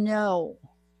didn't know.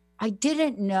 I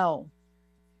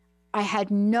had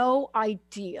no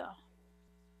idea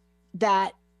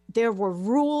that there were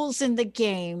rules in the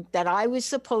game that I was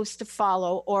supposed to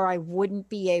follow, or I wouldn't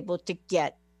be able to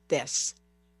get this.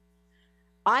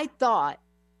 I thought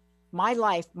my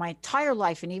entire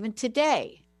life, and even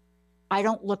today, I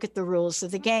don't look at the rules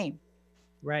of the game.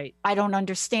 Right. I don't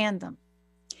understand them.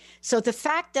 So the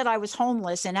fact that I was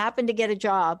homeless and happened to get a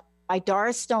job by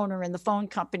Doris Stoner in the phone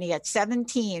company at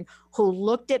 17, who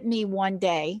looked at me one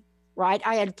day, right?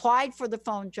 I had applied for the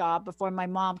phone job before my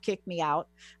mom kicked me out.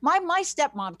 My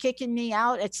stepmom kicking me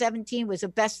out at 17 was the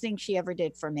best thing she ever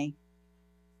did for me.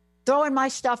 Throwing my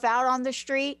stuff out on the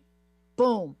street,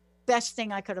 boom, best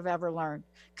thing I could have ever learned.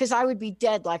 Because I would be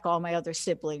dead like all my other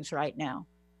siblings right now,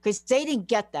 because they didn't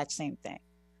get that same thing.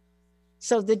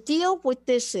 So the deal with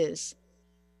this is,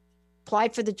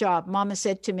 applied for the job. Mama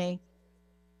said to me,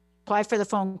 apply for the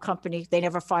phone company. They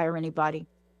never fire anybody.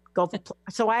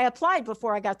 So I applied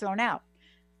before I got thrown out.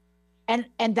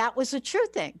 And that was a true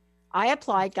thing. I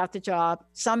applied, got the job.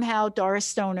 Somehow Doris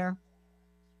Stoner,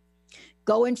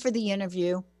 go in for the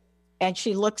interview, and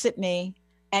she looks at me,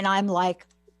 and I'm like,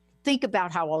 think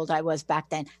about how old I was back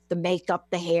then. The makeup,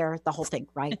 the hair, the whole thing,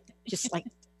 right? just like,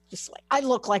 I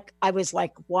look like, I was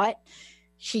like, what?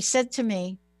 She said to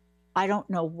me, I don't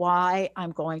know why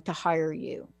I'm going to hire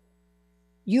you.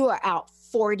 You are out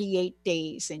 48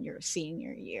 days in your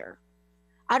senior year.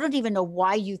 I don't even know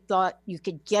why you thought you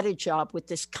could get a job with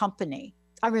this company.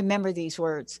 I remember these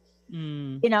words.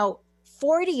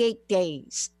 48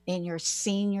 days in your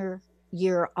senior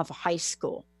year of high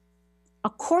school. A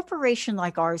corporation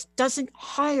like ours doesn't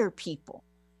hire people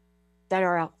that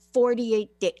are out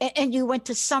 48 days. And you went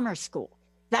to summer school.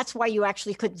 That's why you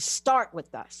actually couldn't start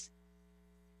with us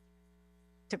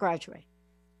to graduate.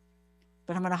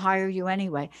 But I'm going to hire you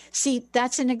anyway. See,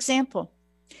 that's an example.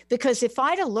 Because if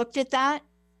I'd have looked at that,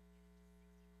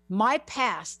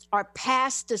 our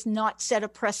past does not set a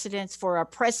precedence for our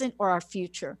present or our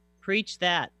future. Preach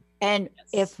that. And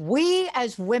if we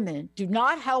as women do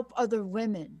not help other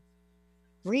women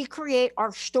recreate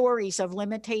our stories of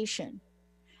limitation,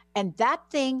 and that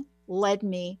thing led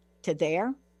me to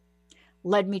there,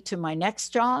 led me to my next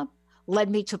job, led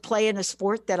me to play in a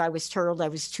sport that I was told I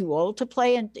was too old to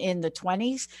play in the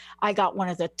 20s. I got one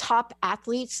of the top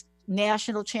athletes,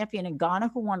 national champion in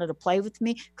Ghana, who wanted to play with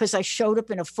me because I showed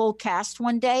up in a full cast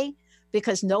one day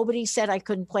because nobody said I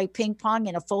couldn't play ping pong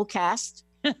in a full cast.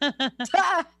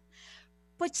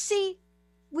 But see,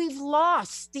 we've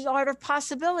lost the art of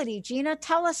possibility. Gina,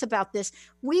 tell us about this.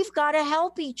 We've got to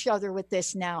help each other with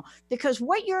this now, because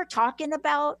what you're talking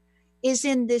about is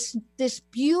in this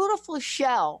beautiful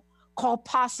shell called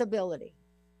possibility.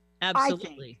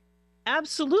 Absolutely.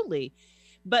 Absolutely.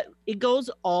 But it goes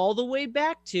all the way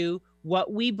back to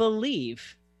what we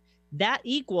believe. That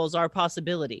equals our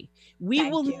possibility. We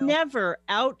will never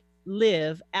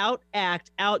outlive,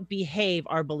 outact, outbehave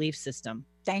our belief system.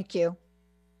 Thank you.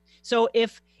 So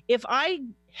if I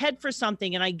head for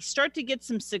something and I start to get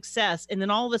some success, and then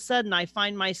all of a sudden I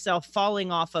find myself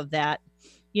falling off of that,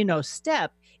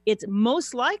 step, it's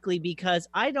most likely because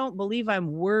I don't believe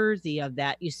I'm worthy of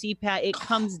that. You see, Pat, it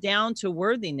comes down to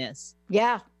worthiness.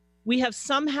 Yeah. We have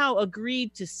somehow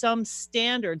agreed to some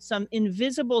standard, some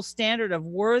invisible standard of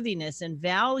worthiness and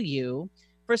value.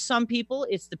 For some people,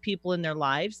 it's the people in their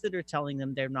lives that are telling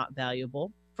them they're not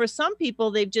valuable. For some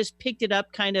people, they've just picked it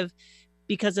up kind of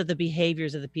because of the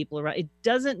behaviors of the people around. It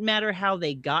doesn't matter how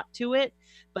they got to it,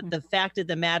 but the fact of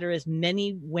the matter is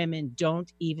many women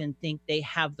don't even think they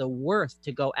have the worth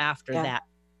to go after that.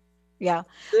 Yeah.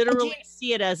 Literally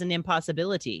see it as an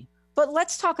impossibility. But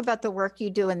let's talk about the work you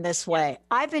do in this way.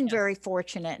 I've been very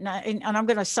fortunate, and I'm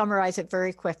going to summarize it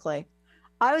very quickly.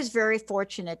 I was very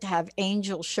fortunate to have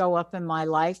angels show up in my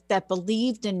life that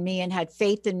believed in me and had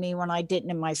faith in me when I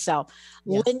didn't in myself.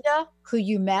 Yes. Linda, who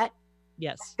you met,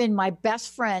 has been my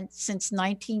best friend since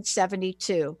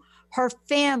 1972. Her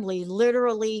family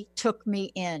literally took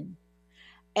me in,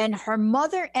 and her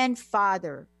mother and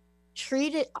father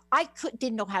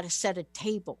didn't know how to set a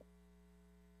table.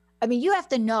 I mean, you have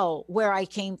to know where I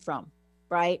came from,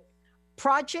 right?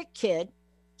 Project kid,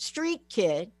 street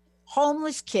kid,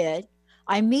 homeless kid.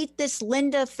 I meet this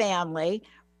Linda family,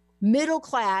 middle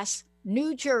class,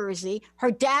 New Jersey. Her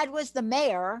dad was the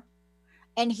mayor.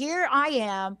 And here I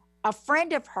am, a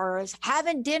friend of hers,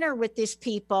 having dinner with these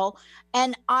people.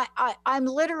 And I'm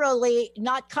literally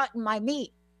not cutting my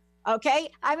meat. Okay.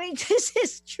 I mean, this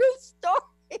is true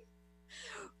story.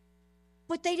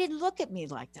 But they didn't look at me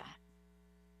like that.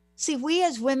 See, we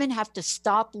as women have to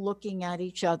stop looking at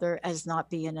each other as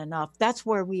not being enough. That's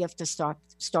where we have to start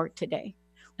today.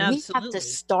 Absolutely. We have to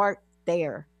start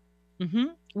there. Mm-hmm.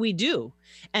 We do.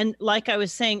 And like I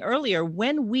was saying earlier,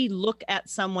 when we look at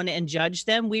someone and judge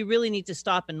them, we really need to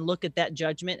stop and look at that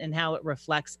judgment and how it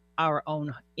reflects our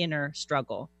own inner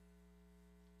struggle.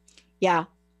 Yeah.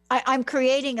 I'm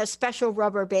creating a special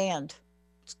rubber band.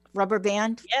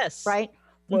 Yes. Right?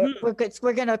 Mm-hmm.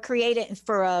 We're going to create it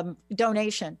for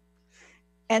donation.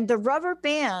 And the rubber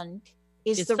band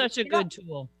is such a good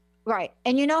tool. Right.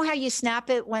 And you know how you snap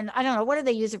it when, I don't know, what do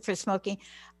they use it for, smoking?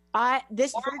 Or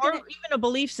even a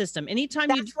belief system. Anytime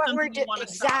you do something you want to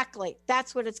exactly. Stop.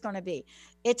 That's what it's going to be.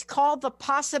 It's called the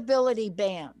possibility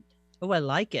band. Oh, I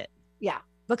like it. Yeah.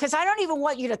 Because I don't even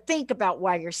want you to think about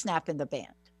why you're snapping the band.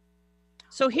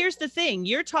 So here's the thing.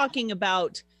 You're talking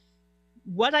about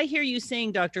what I hear you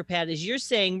saying, Dr. Pat, is you're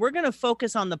saying we're going to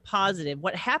focus on the positive.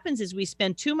 What happens is we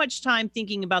spend too much time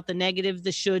thinking about the negative,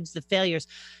 the shoulds, the failures.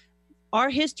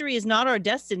 Our history is not our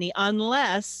destiny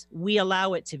unless we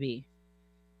allow it to be.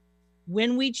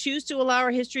 When we choose to allow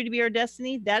our history to be our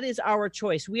destiny, that is our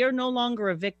choice. We are no longer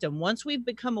a victim. Once we've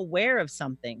become aware of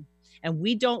something and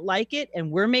we don't like it and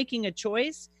we're making a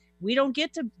choice, we don't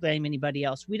get to blame anybody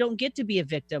else. We don't get to be a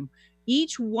victim.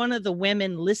 Each one of the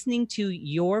women listening to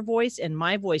your voice and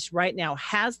my voice right now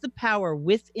has the power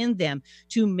within them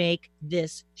to make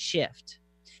this shift.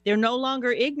 They're no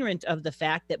longer ignorant of the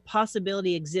fact that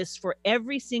possibility exists for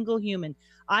every single human.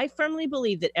 I firmly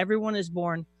believe that everyone is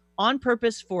born on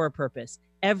purpose for a purpose.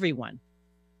 Everyone.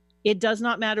 It does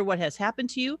not matter what has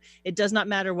happened to you. It does not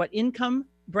matter what income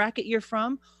bracket you're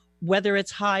from, whether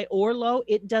it's high or low.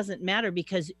 It doesn't matter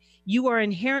because you are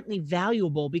inherently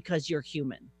valuable because you're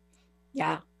human.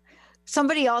 Yeah.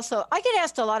 I get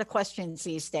asked a lot of questions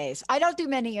these days. I don't do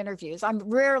many interviews. I'm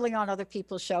rarely on other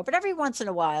people's show, but every once in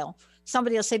a while,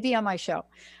 somebody will say, be on my show.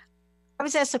 I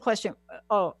was asked a question.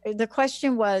 Oh, the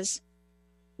question was,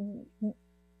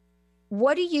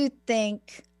 what do you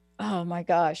think? Oh my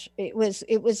gosh. It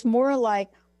was more like,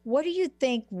 what do you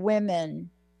think women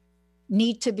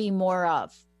need to be more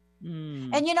of? And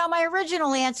my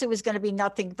original answer was going to be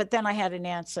nothing, but then I had an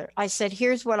answer. I said,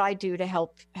 here's what I do to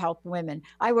help women.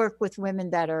 I work with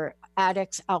women that are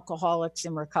addicts, alcoholics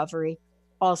in recovery.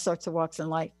 all sorts of walks in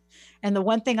life. And the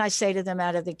one thing I say to them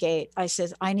out of the gate, I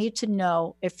says, I need to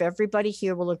know if everybody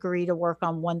here will agree to work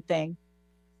on one thing.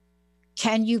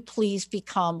 Can you please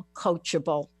become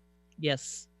coachable?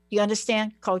 Yes. You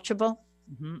understand? Coachable?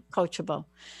 Mm-hmm. Coachable.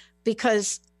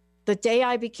 Because the day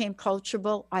I became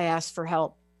coachable, I asked for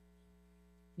help.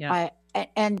 Yeah.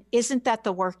 And isn't that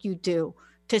the work you do?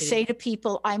 To say to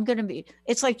people, I'm going to be,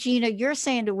 it's like, Gina, you're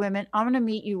saying to women, I'm going to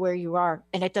meet you where you are.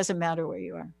 And it doesn't matter where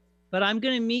you are. But I'm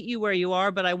going to meet you where you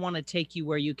are, but I want to take you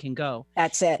where you can go.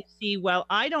 That's it. See, well,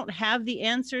 I don't have the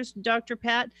answers, Dr.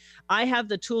 Pat. I have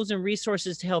the tools and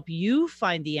resources to help you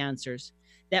find the answers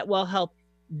that will help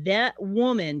that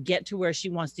woman get to where she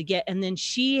wants to get. And then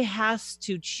she has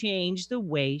to change the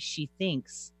way she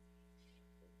thinks.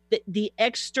 The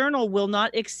external will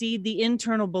not exceed the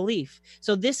internal belief.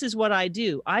 So this is what I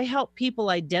do. I help people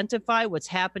identify what's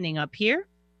happening up here.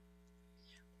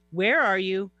 Where are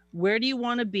you? Where do you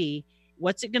want to be?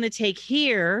 What's it going to take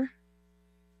here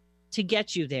to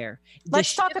get you there?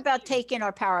 Let's talk about taking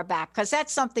our power back, because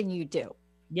that's something you do.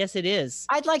 Yes, it is.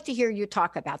 I'd like to hear you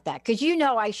talk about that, because you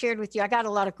know I shared with you, I got a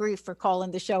lot of grief for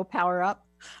calling the show Power Up.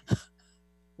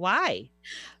 Why?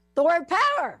 The word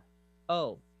power.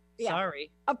 Oh, yeah.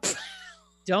 Sorry.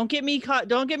 Don't get me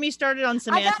started on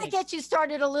semantics. I got to get you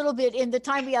started a little bit in the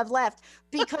time we have left,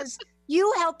 because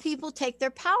you help people take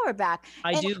their power back.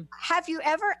 I do. Have you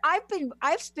ever, I've been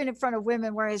in front of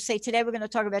women where I say, today we're going to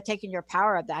talk about taking your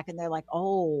power back. And they're like,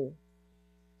 oh.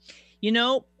 You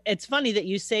know, it's funny that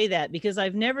you say that, because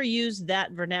I've never used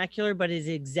that vernacular, but it's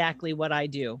exactly what I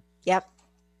do. Yep.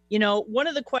 You know, one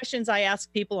of the questions I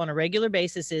ask people on a regular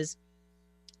basis is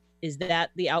that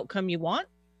the outcome you want?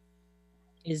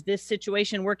 Is this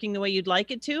situation working the way you'd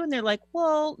like it to? And they're like,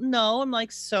 well, no. I'm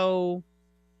like, so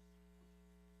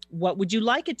what would you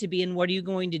like it to be? And what are you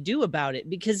going to do about it?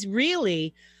 Because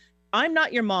really, I'm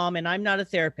not your mom and I'm not a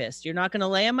therapist. You're not going to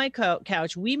lay on my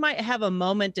couch. We might have a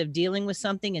moment of dealing with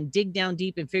something and dig down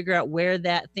deep and figure out where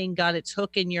that thing got its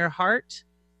hook in your heart.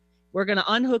 We're going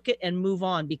to unhook it and move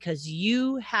on, because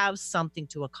you have something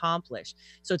to accomplish.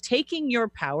 So taking your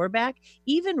power back,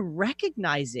 even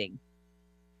recognizing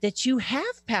that you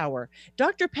have power.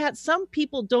 Dr. Pat, some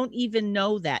people don't even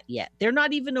know that yet. They're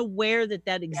not even aware that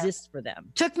that exists for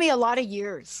them. Took me a lot of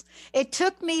years. It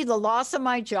took me the loss of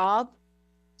my job.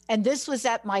 And this was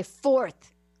at my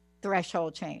 4th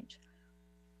threshold change.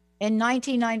 In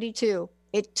 1992,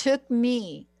 it took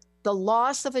me the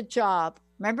loss of a job.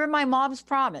 Remember my mom's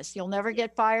promise, you'll never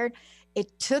get fired?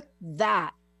 It took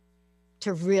that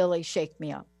to really shake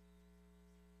me up.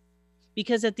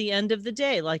 Because at the end of the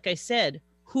day, like I said,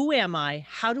 who am I?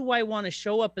 How do I want to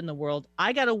show up in the world?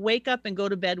 I got to wake up and go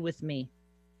to bed with me.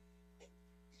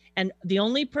 And the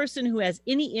only person who has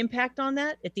any impact on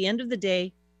that at the end of the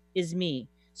day is me.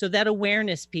 So that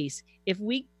awareness piece, if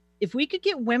we could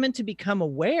get women to become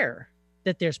aware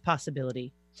that there's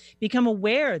possibility, become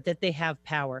aware that they have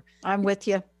power. I'm with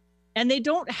you. And they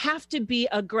don't have to be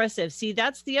aggressive. See,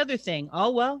 that's the other thing.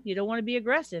 Oh, well, you don't want to be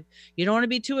aggressive. You don't want to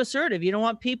be too assertive. You don't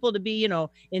want people to be,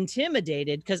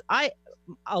 intimidated. Because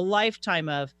a lifetime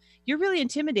of, you're really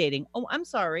intimidating. Oh, I'm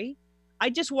sorry. I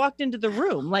just walked into the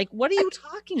room. Like, what are you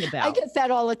talking about? I get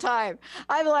that all the time.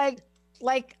 I'm like,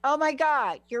 oh my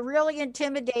God, you're really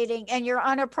intimidating and you're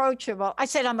unapproachable. I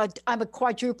said, I'm a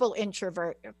quadruple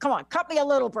introvert. Come on, cut me a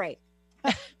little break.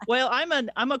 Well,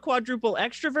 I'm a quadruple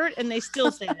extrovert, and they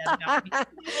still say that about me.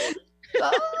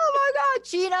 Oh my God,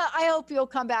 Gina, I hope you'll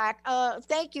come back.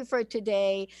 Thank you for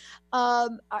today.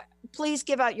 Please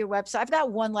give out your website. I've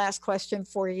got one last question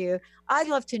for you. I'd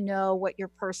love to know what your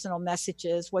personal message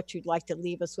is, what you'd like to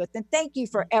leave us with. And thank you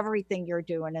for everything you're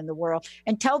doing in the world.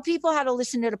 And tell people how to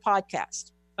listen to the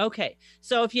podcast. Okay.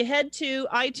 So if you head to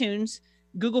iTunes,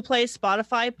 Google Play,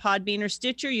 Spotify, Podbean, or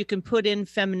Stitcher, you can put in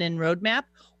Feminine Roadmap,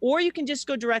 or you can just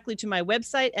go directly to my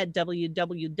website at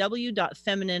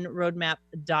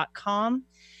www.feminineroadmap.com.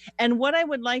 And what I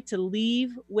would like to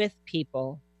leave with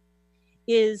people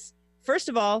is, first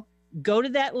of all, go to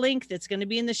that link that's going to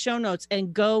be in the show notes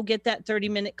and go get that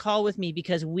 30-minute call with me,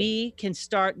 because we can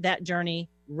start that journey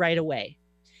right away.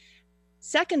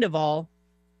 Second of all,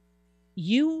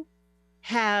 you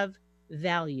have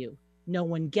value. No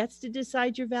one gets to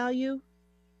decide your value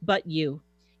but you.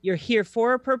 You're here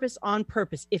for a purpose, on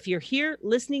purpose. If you're here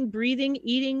listening, breathing,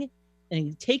 eating,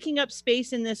 and taking up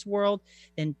space in this world,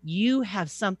 then you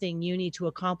have something you need to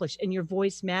accomplish, and your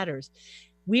voice matters.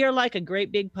 We are like a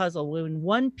great big puzzle. When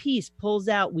one piece pulls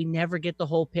out, we never get the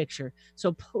whole picture.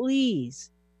 So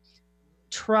please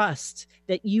trust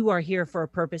that you are here for a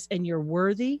purpose, and you're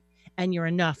worthy, and you're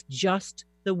enough just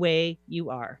the way you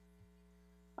are.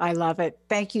 I love it.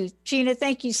 Thank you, Gina.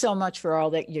 Thank you so much for all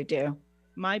that you do.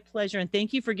 My pleasure. And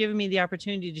thank you for giving me the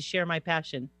opportunity to share my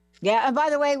passion. Yeah. And by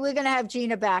the way, we're going to have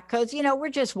Gina back because, we're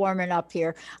just warming up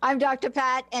here. I'm Dr.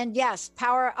 Pat. And yes,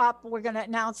 Power Up. We're going to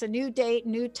announce a new date,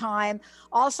 new time.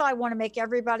 Also, I want to make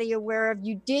everybody aware of,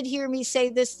 you did hear me say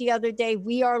this the other day.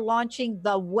 We are launching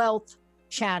the Wealth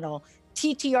channel,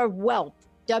 TTR Wealth,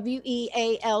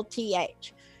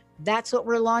 WEALTH. That's what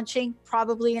we're launching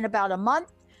probably in about a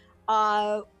month.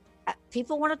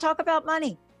 People want to talk about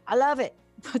money. I love it.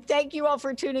 Thank you all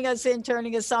for tuning us in,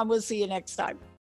 turning us on. We'll see you next time.